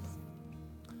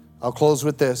 I'll close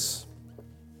with this.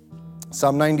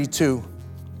 Psalm 92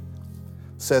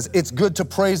 says, it's good to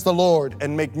praise the Lord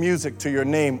and make music to your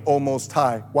name, O Most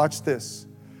High. Watch this.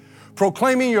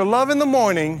 Proclaiming your love in the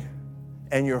morning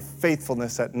and your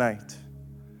faithfulness at night.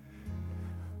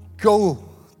 Go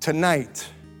tonight,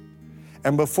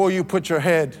 and before you put your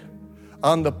head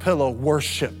on the pillow,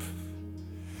 worship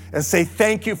and say,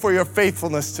 thank you for your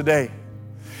faithfulness today.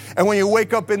 And when you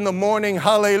wake up in the morning,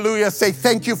 hallelujah, say,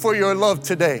 thank you for your love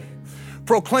today.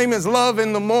 Proclaim His love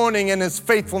in the morning and His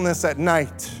faithfulness at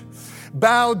night.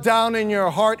 Bow down in your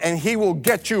heart and He will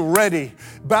get you ready.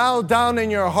 Bow down in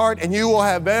your heart and you will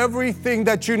have everything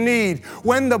that you need.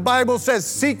 When the Bible says,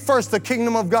 seek first the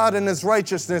kingdom of God and His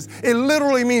righteousness, it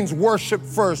literally means worship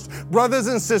first. Brothers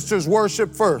and sisters,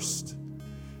 worship first.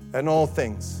 And all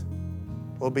things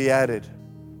will be added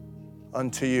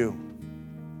unto you.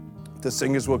 The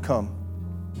singers will come.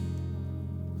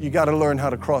 You got to learn how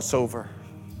to cross over.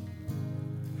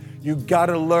 You got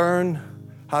to learn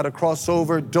how to cross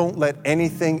over. Don't let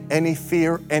anything, any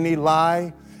fear, any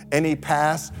lie, any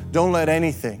past, don't let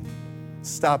anything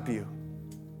stop you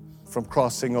from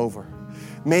crossing over.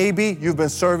 Maybe you've been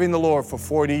serving the Lord for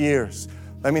 40 years.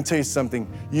 Let me tell you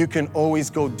something. You can always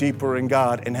go deeper in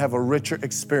God and have a richer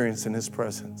experience in His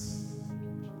presence.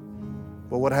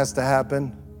 But what has to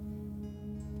happen?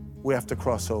 We have to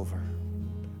cross over.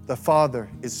 The Father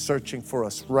is searching for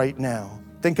us right now.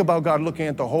 Think about God looking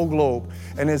at the whole globe,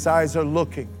 and His eyes are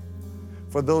looking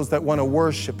for those that want to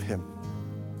worship Him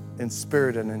in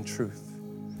spirit and in truth.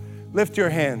 Lift your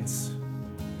hands.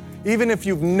 Even if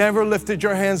you've never lifted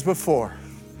your hands before,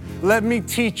 let me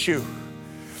teach you.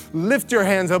 Lift your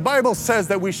hands. The Bible says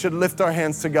that we should lift our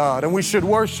hands to God and we should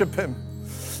worship Him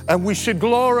and we should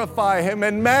glorify Him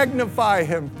and magnify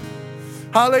Him.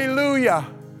 Hallelujah.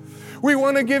 We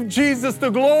want to give Jesus the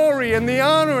glory and the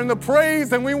honor and the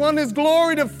praise, and we want His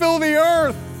glory to fill the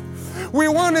earth. We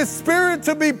want His Spirit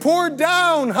to be poured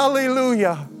down.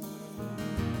 Hallelujah.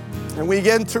 And we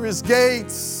enter His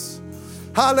gates.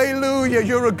 Hallelujah.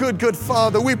 You're a good, good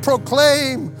Father. We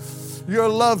proclaim your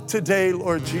love today,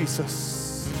 Lord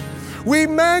Jesus. We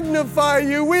magnify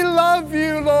you. We love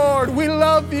you, Lord. We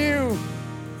love you.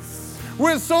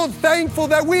 We're so thankful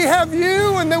that we have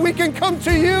you and that we can come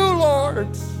to you, Lord.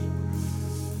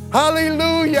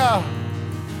 Hallelujah.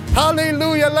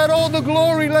 Hallelujah. Let all the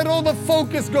glory, let all the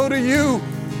focus go to you,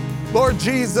 Lord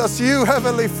Jesus, you,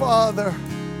 Heavenly Father.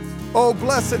 Oh,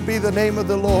 blessed be the name of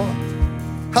the Lord.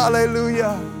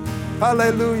 Hallelujah.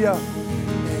 Hallelujah.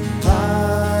 And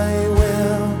I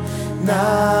will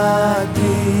not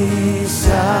be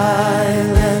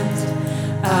silent.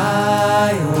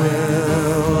 I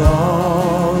will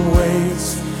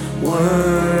always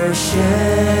worship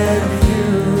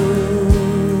you.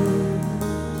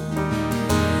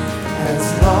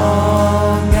 As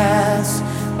long as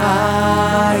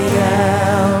I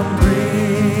am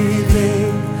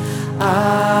breathing,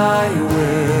 I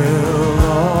will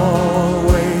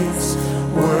always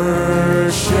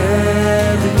worship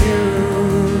you.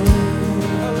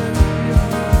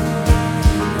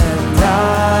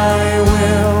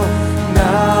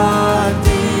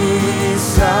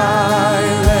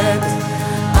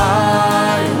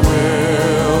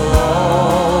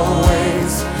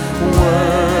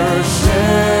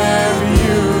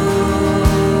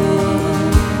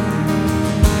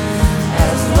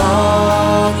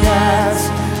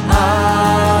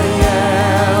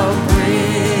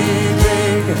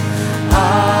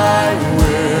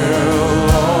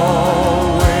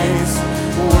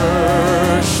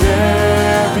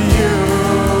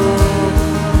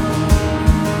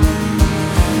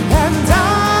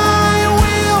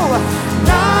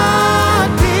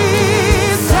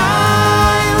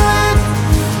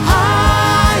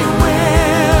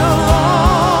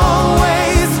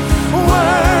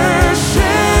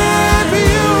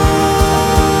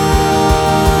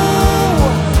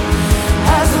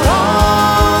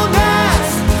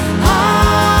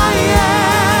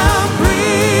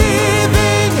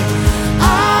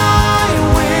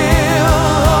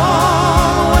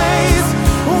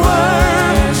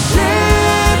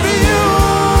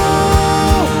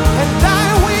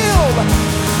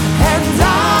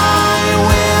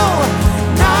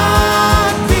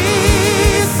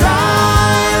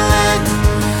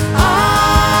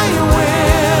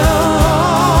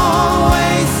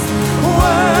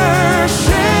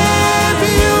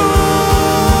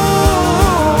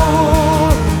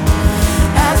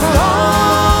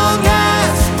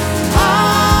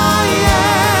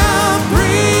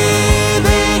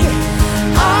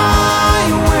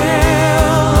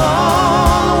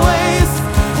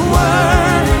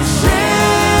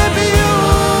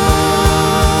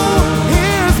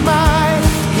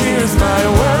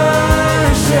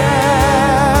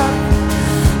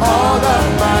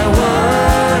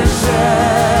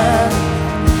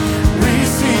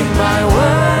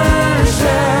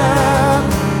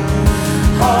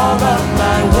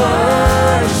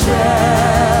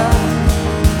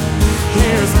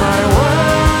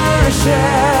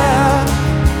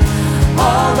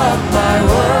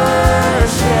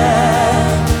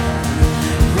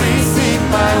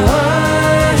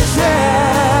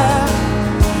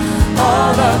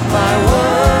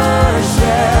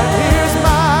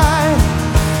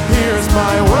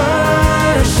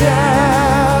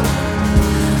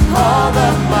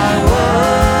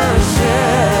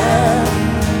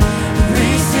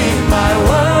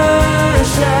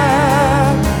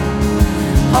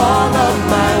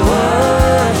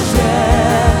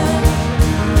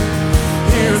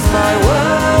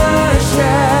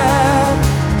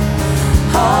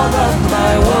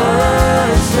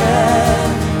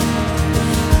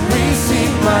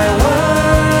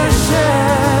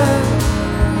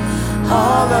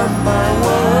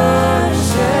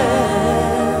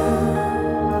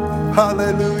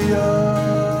 Hallelujah.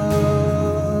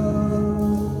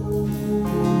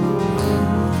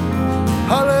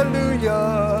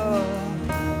 Hallelujah.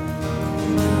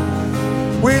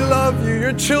 We love you.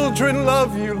 Your children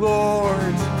love you,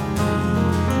 Lord.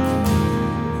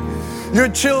 Your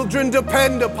children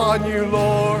depend upon you,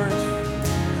 Lord.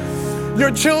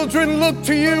 Your children look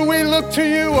to you. We look to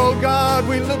you, oh God.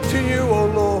 We look to you, oh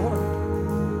Lord.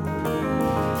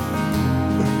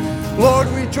 Lord,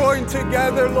 we join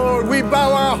together, Lord. We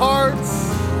bow our hearts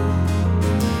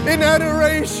in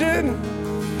adoration.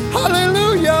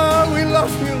 Hallelujah. We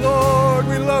love you, Lord.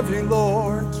 We love you,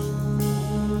 Lord.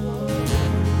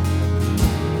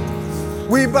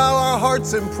 We bow our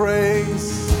hearts in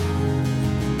praise.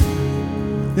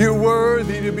 You're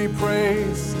worthy to be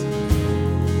praised.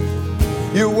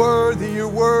 You're worthy, you're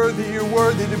worthy, you're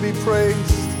worthy to be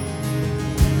praised.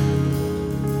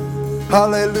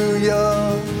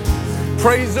 Hallelujah.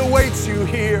 Praise awaits you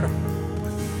here.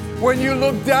 When you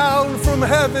look down from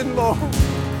heaven, Lord.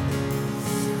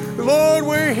 Lord,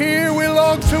 we're here. We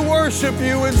long to worship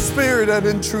you in spirit and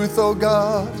in truth, oh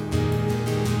God.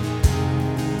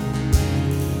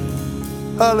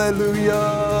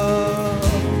 Hallelujah.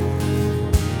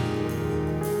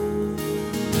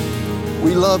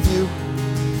 We love you.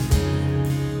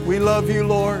 We love you,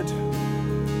 Lord.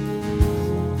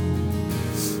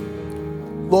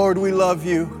 Lord, we love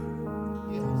you.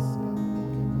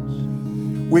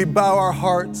 We bow our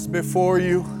hearts before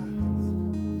you.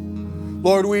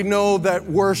 Lord, we know that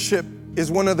worship is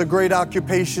one of the great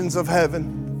occupations of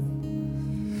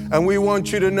heaven. And we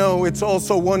want you to know it's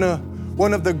also one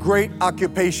of the great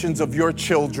occupations of your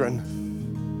children.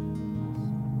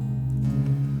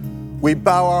 We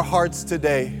bow our hearts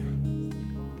today.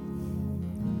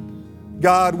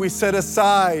 God, we set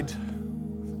aside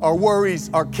our worries,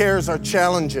 our cares, our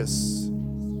challenges,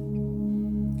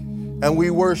 and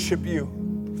we worship you.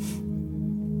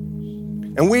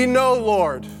 And we know,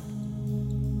 Lord,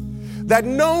 that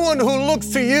no one who looks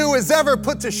to you is ever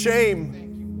put to shame.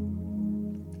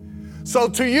 So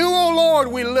to you, O Lord,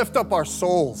 we lift up our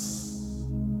souls.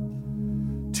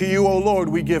 To you, O Lord,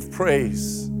 we give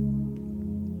praise.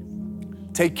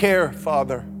 Take care,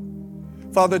 Father.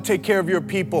 Father, take care of your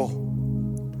people.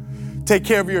 Take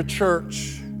care of your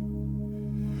church.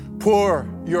 Pour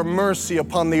your mercy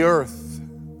upon the earth.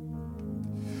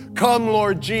 Come,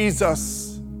 Lord Jesus.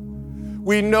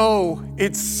 We know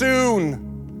it's soon.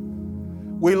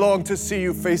 We long to see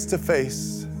you face to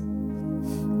face.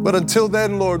 But until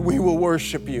then, Lord, we will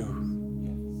worship you.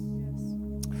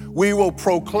 We will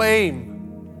proclaim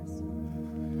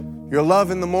your love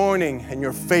in the morning and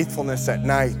your faithfulness at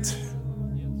night.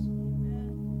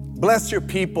 Bless your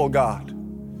people, God.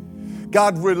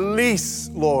 God, release,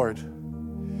 Lord,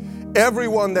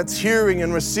 everyone that's hearing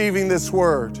and receiving this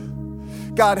word.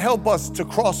 God, help us to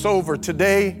cross over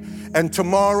today and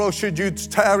tomorrow, should you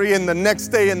tarry, in the next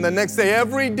day and the next day,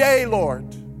 every day, Lord.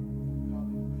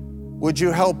 Would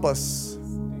you help us,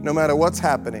 no matter what's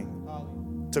happening,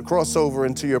 to cross over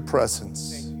into your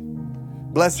presence.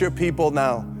 Bless your people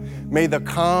now. May the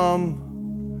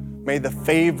calm, may the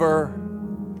favor,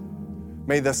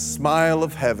 may the smile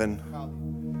of heaven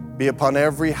be upon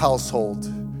every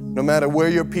household, no matter where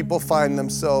your people find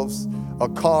themselves, a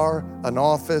car, an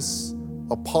office,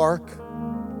 a park,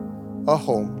 a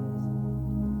home.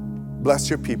 Bless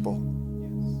your people.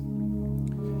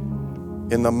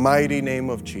 In the mighty name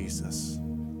of Jesus.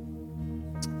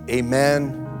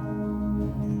 Amen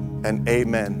and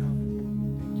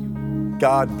amen.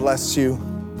 God bless you.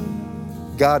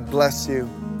 God bless you.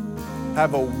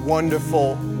 Have a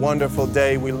wonderful, wonderful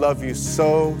day. We love you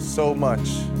so, so much.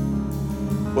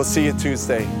 We'll see you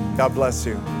Tuesday. God bless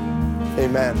you.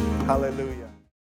 Amen. Hallelujah.